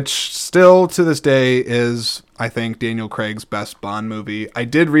 which still to this day is, I think, Daniel Craig's best Bond movie. I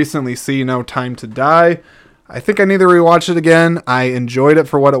did recently see No Time to Die. I think I need to rewatch it again. I enjoyed it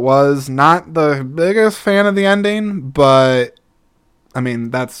for what it was. Not the biggest fan of the ending, but I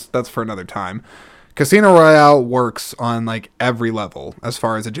mean, that's for another time. Casino Royale works on like every level as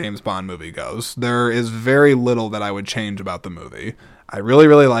far as a James Bond movie goes. There is very little that I would change about the movie. I really,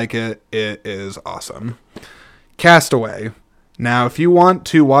 really like it. It is awesome. Castaway. Now, if you want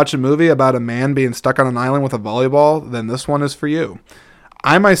to watch a movie about a man being stuck on an island with a volleyball, then this one is for you.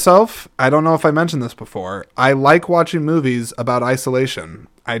 I myself, I don't know if I mentioned this before, I like watching movies about isolation.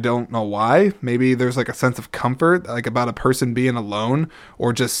 I don't know why. Maybe there's like a sense of comfort, like about a person being alone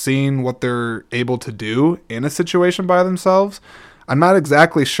or just seeing what they're able to do in a situation by themselves. I'm not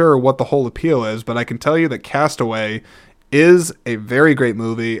exactly sure what the whole appeal is, but I can tell you that Castaway is a very great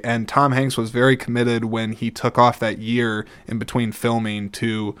movie, and Tom Hanks was very committed when he took off that year in between filming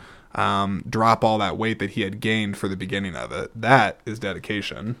to drop all that weight that he had gained for the beginning of it. That is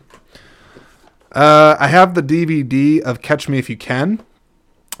dedication. I have the DVD of Catch Me If You Can.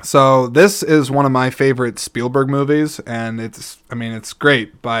 So this is one of my favorite Spielberg movies, and it's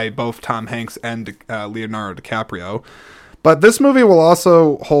great by both Tom Hanks and Leonardo DiCaprio. But this movie will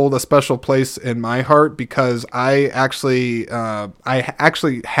also hold a special place in my heart because I actually have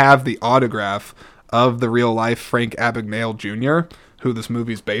the autograph of the real life Frank Abagnale Jr., who this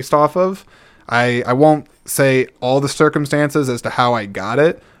movie's based off of. I won't say all the circumstances as to how I got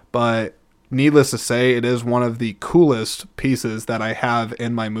it, but needless to say, it is one of the coolest pieces that I have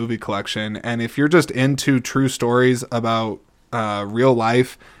in my movie collection. And if you're just into true stories about real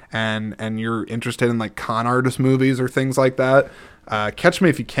life and you're interested in like con artist movies or things like that, Catch Me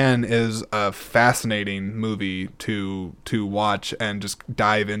If You Can is a fascinating movie to watch and just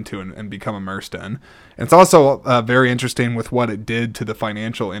dive into and become immersed in. And it's also very interesting with what it did to the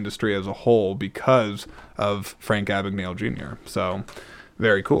financial industry as a whole because of Frank Abagnale Jr. So,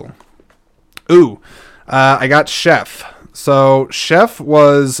 very cool. I got Chef. So, Chef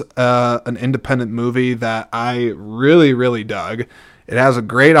was an independent movie that I really, really dug. It has a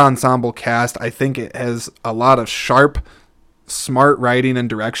great ensemble cast. I think it has a lot of sharp, smart writing and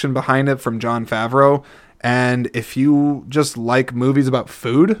direction behind it from Jon Favreau. And if you just like movies about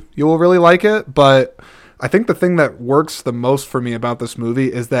food, you will really like it. But I think the thing that works the most for me about this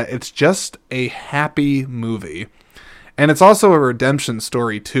movie is that it's just a happy movie. And it's also a redemption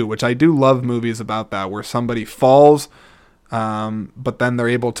story too, which I do love movies about that, where somebody falls, but then they're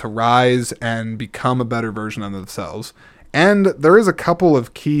able to rise and become a better version of themselves. And there is a couple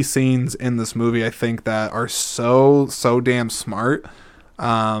of key scenes in this movie, I think, that are so damn smart.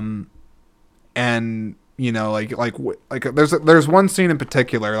 And you know, like there's one scene in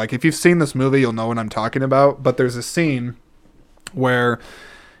particular. Like if you've seen this movie, you'll know what I'm talking about. But there's a scene where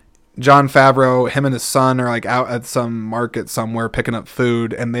Jon Favreau, him and his son are like out at some market somewhere picking up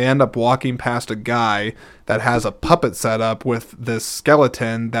food, and they end up walking past a guy that has a puppet set up with this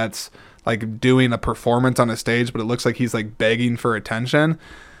skeleton that's like doing a performance on a stage, but it looks like he's like begging for attention.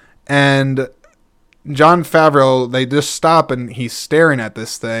 And Jon Favreau, they just stop and he's staring at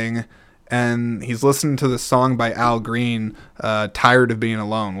this thing, and he's listening to the song by Al Green, Tired of Being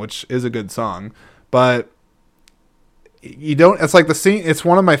Alone, which is a good song. But it's like the scene, it's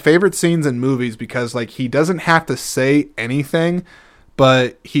one of my favorite scenes in movies because like he doesn't have to say anything,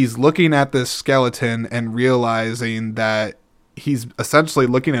 but he's looking at this skeleton and realizing that he's essentially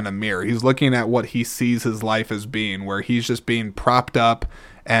looking in a mirror. He's looking at what he sees his life as being, where he's just being propped up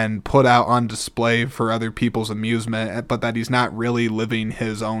and put out on display for other people's amusement, but that he's not really living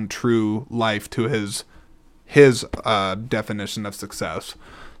his own true life to his definition of success.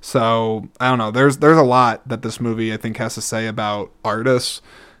 So I don't know. There's a lot that this movie I think has to say about artists,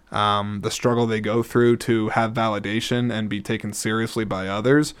 the struggle they go through to have validation and be taken seriously by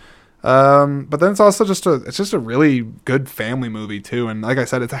others. But then it's also just a really good family movie too. And like I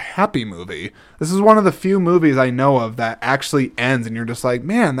said, it's a happy movie. This is one of the few movies I know of that actually ends and you're just like,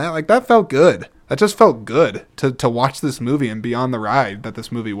 man, that felt good. That just felt good to watch this movie and be on the ride that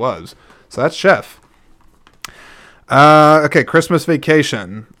this movie was. So that's Chef. Okay, Christmas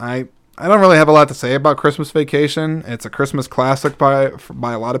Vacation. I don't really have a lot to say about Christmas Vacation. It's a Christmas classic by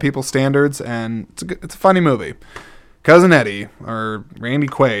a lot of people's standards, and it's a funny movie. Cousin Eddie, or Randy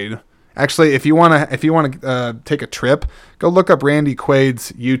Quaid. Actually, if you want to take a trip, go look up Randy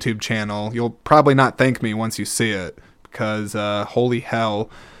Quaid's YouTube channel. You'll probably not thank me once you see it, because holy hell,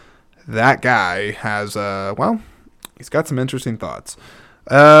 that guy has he's got some interesting thoughts.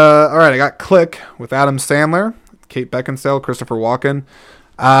 All right, I got Click with Adam Sandler, Kate Beckinsale, Christopher Walken.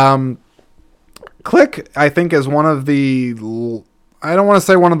 Click, I think, is one of the, I don't want to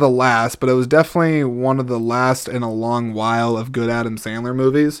say one of the last, but it was definitely one of the last in a long while of good Adam Sandler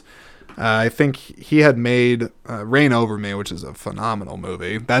movies. I think he had made Reign Over Me, which is a phenomenal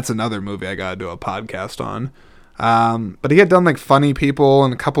movie. That's another movie I got to do a podcast on. But he had done like Funny People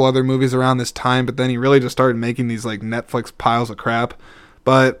and a couple other movies around this time, but then he really just started making these like Netflix piles of crap.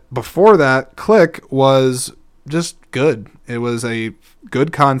 But before that, Click was just good. It was a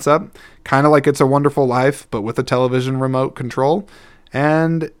good concept, kind of like It's a Wonderful Life, but with a television remote control.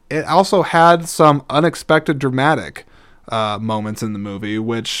 And it also had some unexpected dramatic moments in the movie,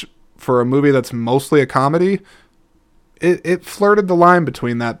 which for a movie that's mostly a comedy, it flirted the line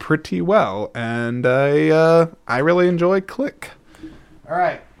between that pretty well. And I really enjoy Click. All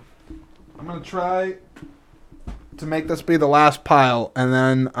right. I'm going to try to make this be the last pile, and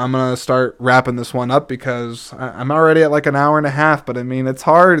then I'm going to start wrapping this one up because I'm already at like an hour and a half, but I mean, it's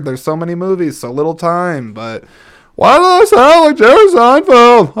hard. There's so many movies, so little time, but why do I sound like Jerry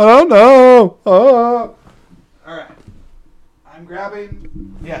Seinfeld? I don't know. All right. I'm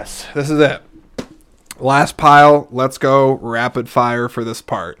grabbing. Yes, this is it. Last pile. Let's go rapid fire for this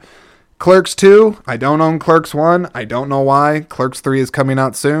part. Clerks 2, I don't own Clerks 1. I don't know why. Clerks 3 is coming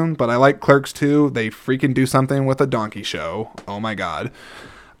out soon, but I like Clerks 2. They freaking do something with a donkey show. Oh my god.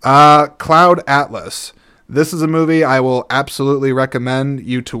 Cloud Atlas. This is a movie I will absolutely recommend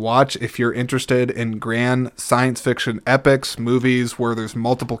you to watch if you're interested in grand science fiction epics, movies where there's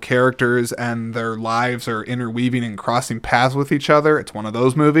multiple characters and their lives are interweaving and crossing paths with each other. It's one of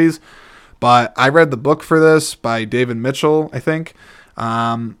those movies. But I read the book for this by David Mitchell, I think.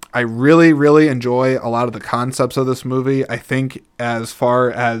 I really, really enjoy a lot of the concepts of this movie. I think as far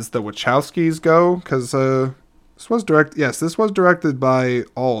as the Wachowskis go, because this was directed by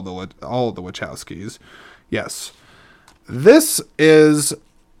all the Wachowskis. Yes, this is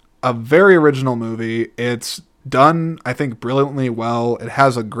a very original movie. It's done, I think, brilliantly well. It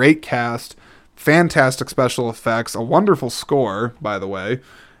has a great cast, fantastic special effects, a wonderful score, by the way,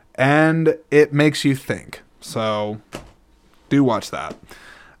 and it makes you think. So do watch that.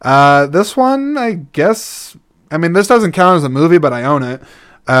 This one, I guess, I mean, this doesn't count as a movie, but I own it.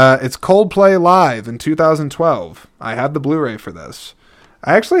 It's Coldplay Live in 2012. I have the Blu-ray for this.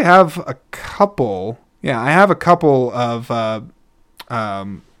 I actually have a couple of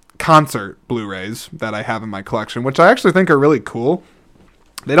concert Blu-rays that I have in my collection, which I actually think are really cool.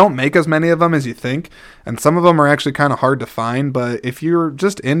 They don't make as many of them as you think, and some of them are actually kind of hard to find, but if you're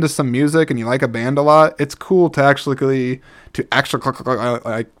just into some music and you like a band a lot, it's cool to actually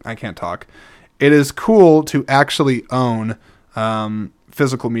I can't talk. It is cool to actually own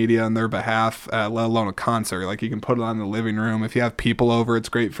physical media on their behalf, let alone a concert. Like, you can put it on in the living room. If you have people over, it's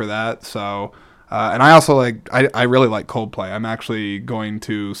great for that. So, and I also I really like Coldplay. I'm actually going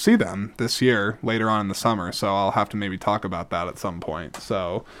to see them this year, later on in the summer, so I'll have to maybe talk about that at some point.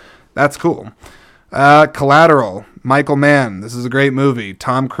 So that's cool. Collateral, Michael Mann. This is a great movie.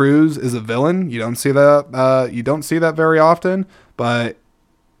 Tom Cruise is a villain. You don't see that very often, but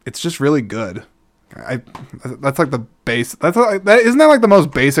it's just really good. That's like the base. Isn't that like the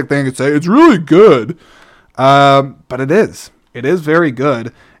most basic thing to say? It's really good. But it is. It is very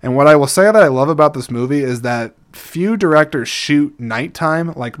good. And what I will say that I love about this movie is that few directors shoot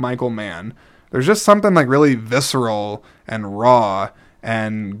nighttime like Michael Mann. There's just something like really visceral and raw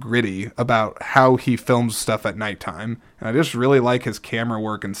and gritty about how he films stuff at nighttime. And I just really like his camera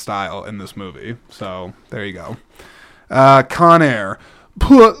work and style in this movie. So there you go. Con Air.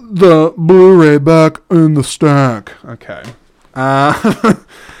 Put the Blu-ray back in the stack. Okay.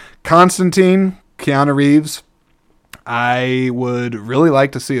 Constantine, Keanu Reeves. I would really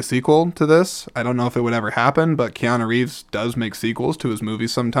like to see a sequel to this. I don't know if it would ever happen, but Keanu Reeves does make sequels to his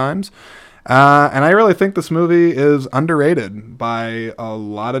movies sometimes. And I really think this movie is underrated by a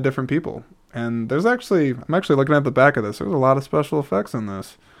lot of different people. And I'm actually looking at the back of this. There's a lot of special effects in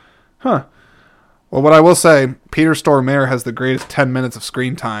this. Huh. Well, what I will say, Peter Stormare has the greatest 10 minutes of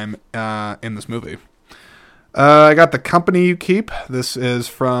screen time in this movie. I got The Company You Keep. This is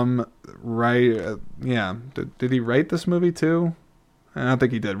from Did he write this movie too? I don't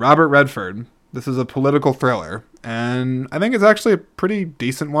think he did. Robert Redford. This is a political thriller, and I think it's actually a pretty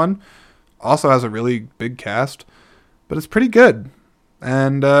decent one. Also has a really big cast, but it's pretty good.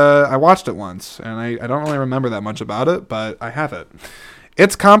 And I watched it once, and I don't really remember that much about it, but I have it.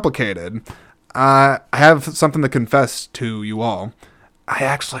 It's complicated. I have something to confess to you all. I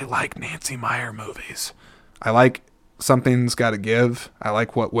actually like Nancy Meyer movies. I like Something's Gotta Give. I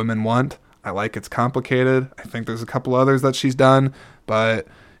like What Women Want. I like It's Complicated. I think there's a couple others that she's done, but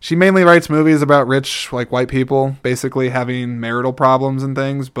she mainly writes movies about rich, like, white people basically having marital problems and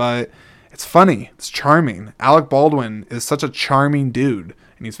things, but it's funny. It's charming. Alec Baldwin is such a charming dude,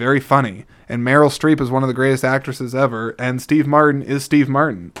 and he's very funny. And Meryl Streep is one of the greatest actresses ever, and Steve Martin is Steve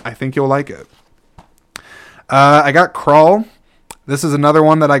Martin. I think you'll like it. I got Crawl. This is another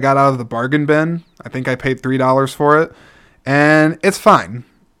one that I got out of the bargain bin. I think I paid $3 for it, and it's fine.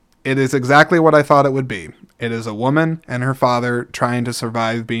 It is exactly what I thought it would be. It is a woman and her father trying to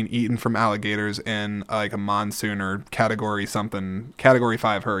survive being eaten from alligators in like a monsoon or category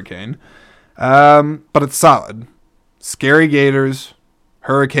 5 hurricane. But it's solid. Scary gators,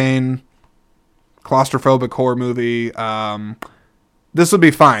 hurricane, claustrophobic horror movie. This would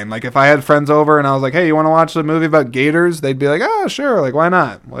be fine. Like, if I had friends over and I was like, hey, you want to watch a movie about gators? They'd be like, oh, sure. Like, why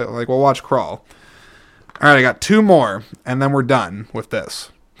not? Like, we'll watch Crawl. All right, I got 2 more, and then we're done with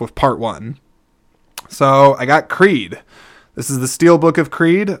this, with part 1. So I got Creed. This is the Steelbook of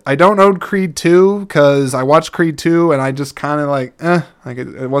Creed. I don't own Creed 2 because I watched Creed 2 and I just kind of like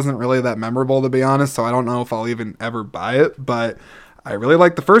it wasn't really that memorable, to be honest. So I don't know if I'll even ever buy it, but I really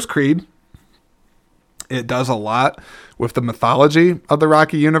like the first Creed. It does a lot with the mythology of the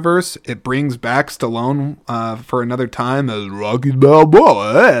Rocky universe. It brings back Stallone for another time as Rocky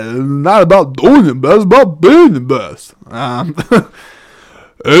Balboa. It's not about doing the best, it's about being the best.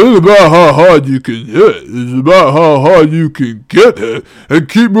 It ain't about how hard you can hit. It's about how hard you can get it and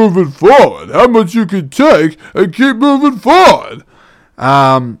keep moving forward. How much you can take and keep moving forward.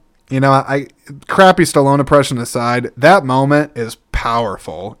 Crappy Stallone impression aside, that moment is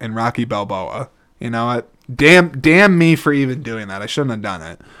powerful in Rocky Balboa. You know what? Damn me for even doing that. I shouldn't have done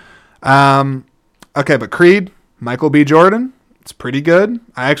it. Okay, but Creed, Michael B. Jordan, it's pretty good.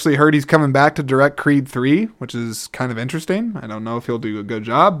 I actually heard he's coming back to direct Creed 3, which is kind of interesting. I don't know if he'll do a good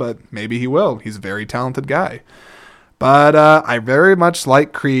job, but maybe he will. He's a very talented guy. But I very much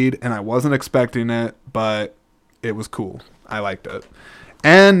like Creed, and I wasn't expecting it, but it was cool. I liked it.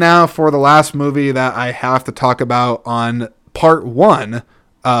 And now for the last movie that I have to talk about on part 1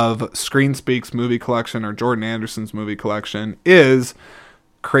 of Screen Speak's movie collection, or Jordan Anderson's movie collection, is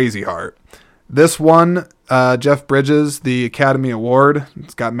Crazy Heart. This won Jeff Bridges the Academy Award.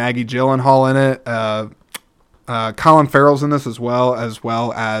 It's got Maggie Gyllenhaal in it. Colin Farrell's in this as well as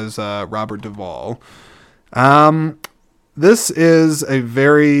Robert Duvall. This is a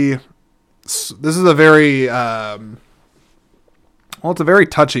very it's a very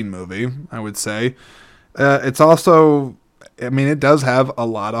touching movie, I would say. It's also, it does have a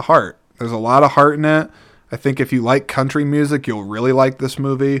lot of heart. There's a lot of heart in it. I think if you like country music, you'll really like this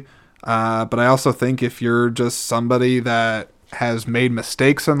movie. But I also think if you're just somebody that has made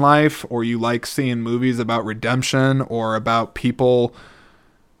mistakes in life, or you like seeing movies about redemption or about people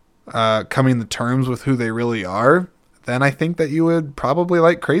coming to terms with who they really are, then I think that you would probably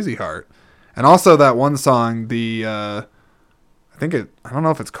like Crazy Heart. And also that one song, I don't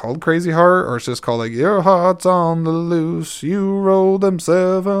know if it's called Crazy Heart or it's just called like Your Heart's on the Loose, you roll them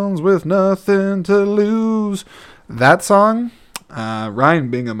sevens with nothing to lose. That song, Ryan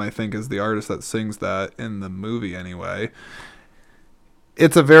Bingham, I think, is the artist that sings that in the movie anyway.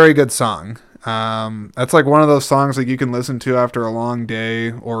 It's a very good song. That's like one of those songs like you can listen to after a long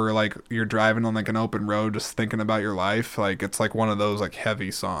day, or like you're driving on like an open road just thinking about your life. Like it's like one of those like heavy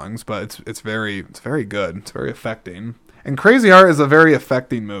songs, but it's very good. It's very affecting. And Crazy Heart is a very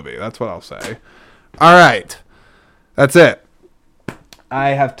affecting movie. That's what I'll say. All right. That's it. I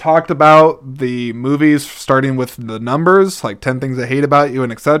have talked about the movies starting with the numbers, like 10 Things I Hate About You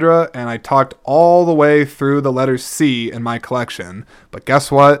and etc. And I talked all the way through the letter C in my collection. But guess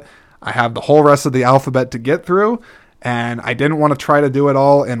what? I have the whole rest of the alphabet to get through. And I didn't want to try to do it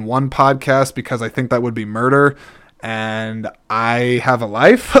all in one podcast because I think that would be murder. And I have a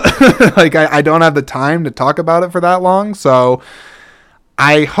life. Like I don't have the time to talk about it for that long. So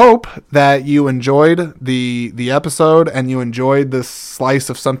I hope that you enjoyed the episode and you enjoyed this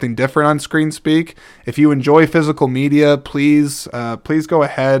slice of something different on Screen Speak. If you enjoy physical media, please go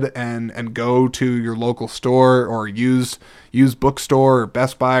ahead and go to your local store or use Bookstore or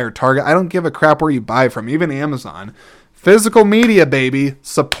Best Buy or Target. I don't give a crap where you buy from, even Amazon. Physical media, baby.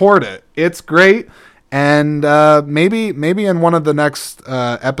 Support it. It's great. And maybe in one of the next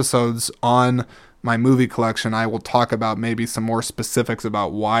episodes on my movie collection, I will talk about maybe some more specifics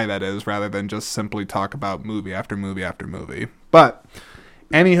about why that is, rather than just simply talk about movie after movie after movie. But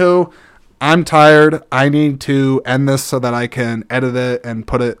anywho, I'm tired. I need to end this so that I can edit it and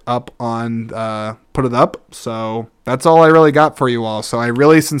put it up. So that's all I really got for you all. So I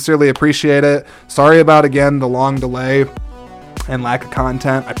really sincerely appreciate it. Sorry about, again, the long delay and lack of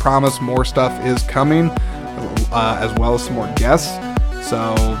content. I promise more stuff is coming, as well as some more guests.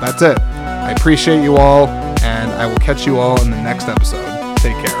 So that's it. I appreciate you all, and I will catch you all in the next episode.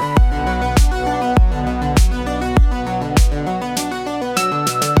 Take care.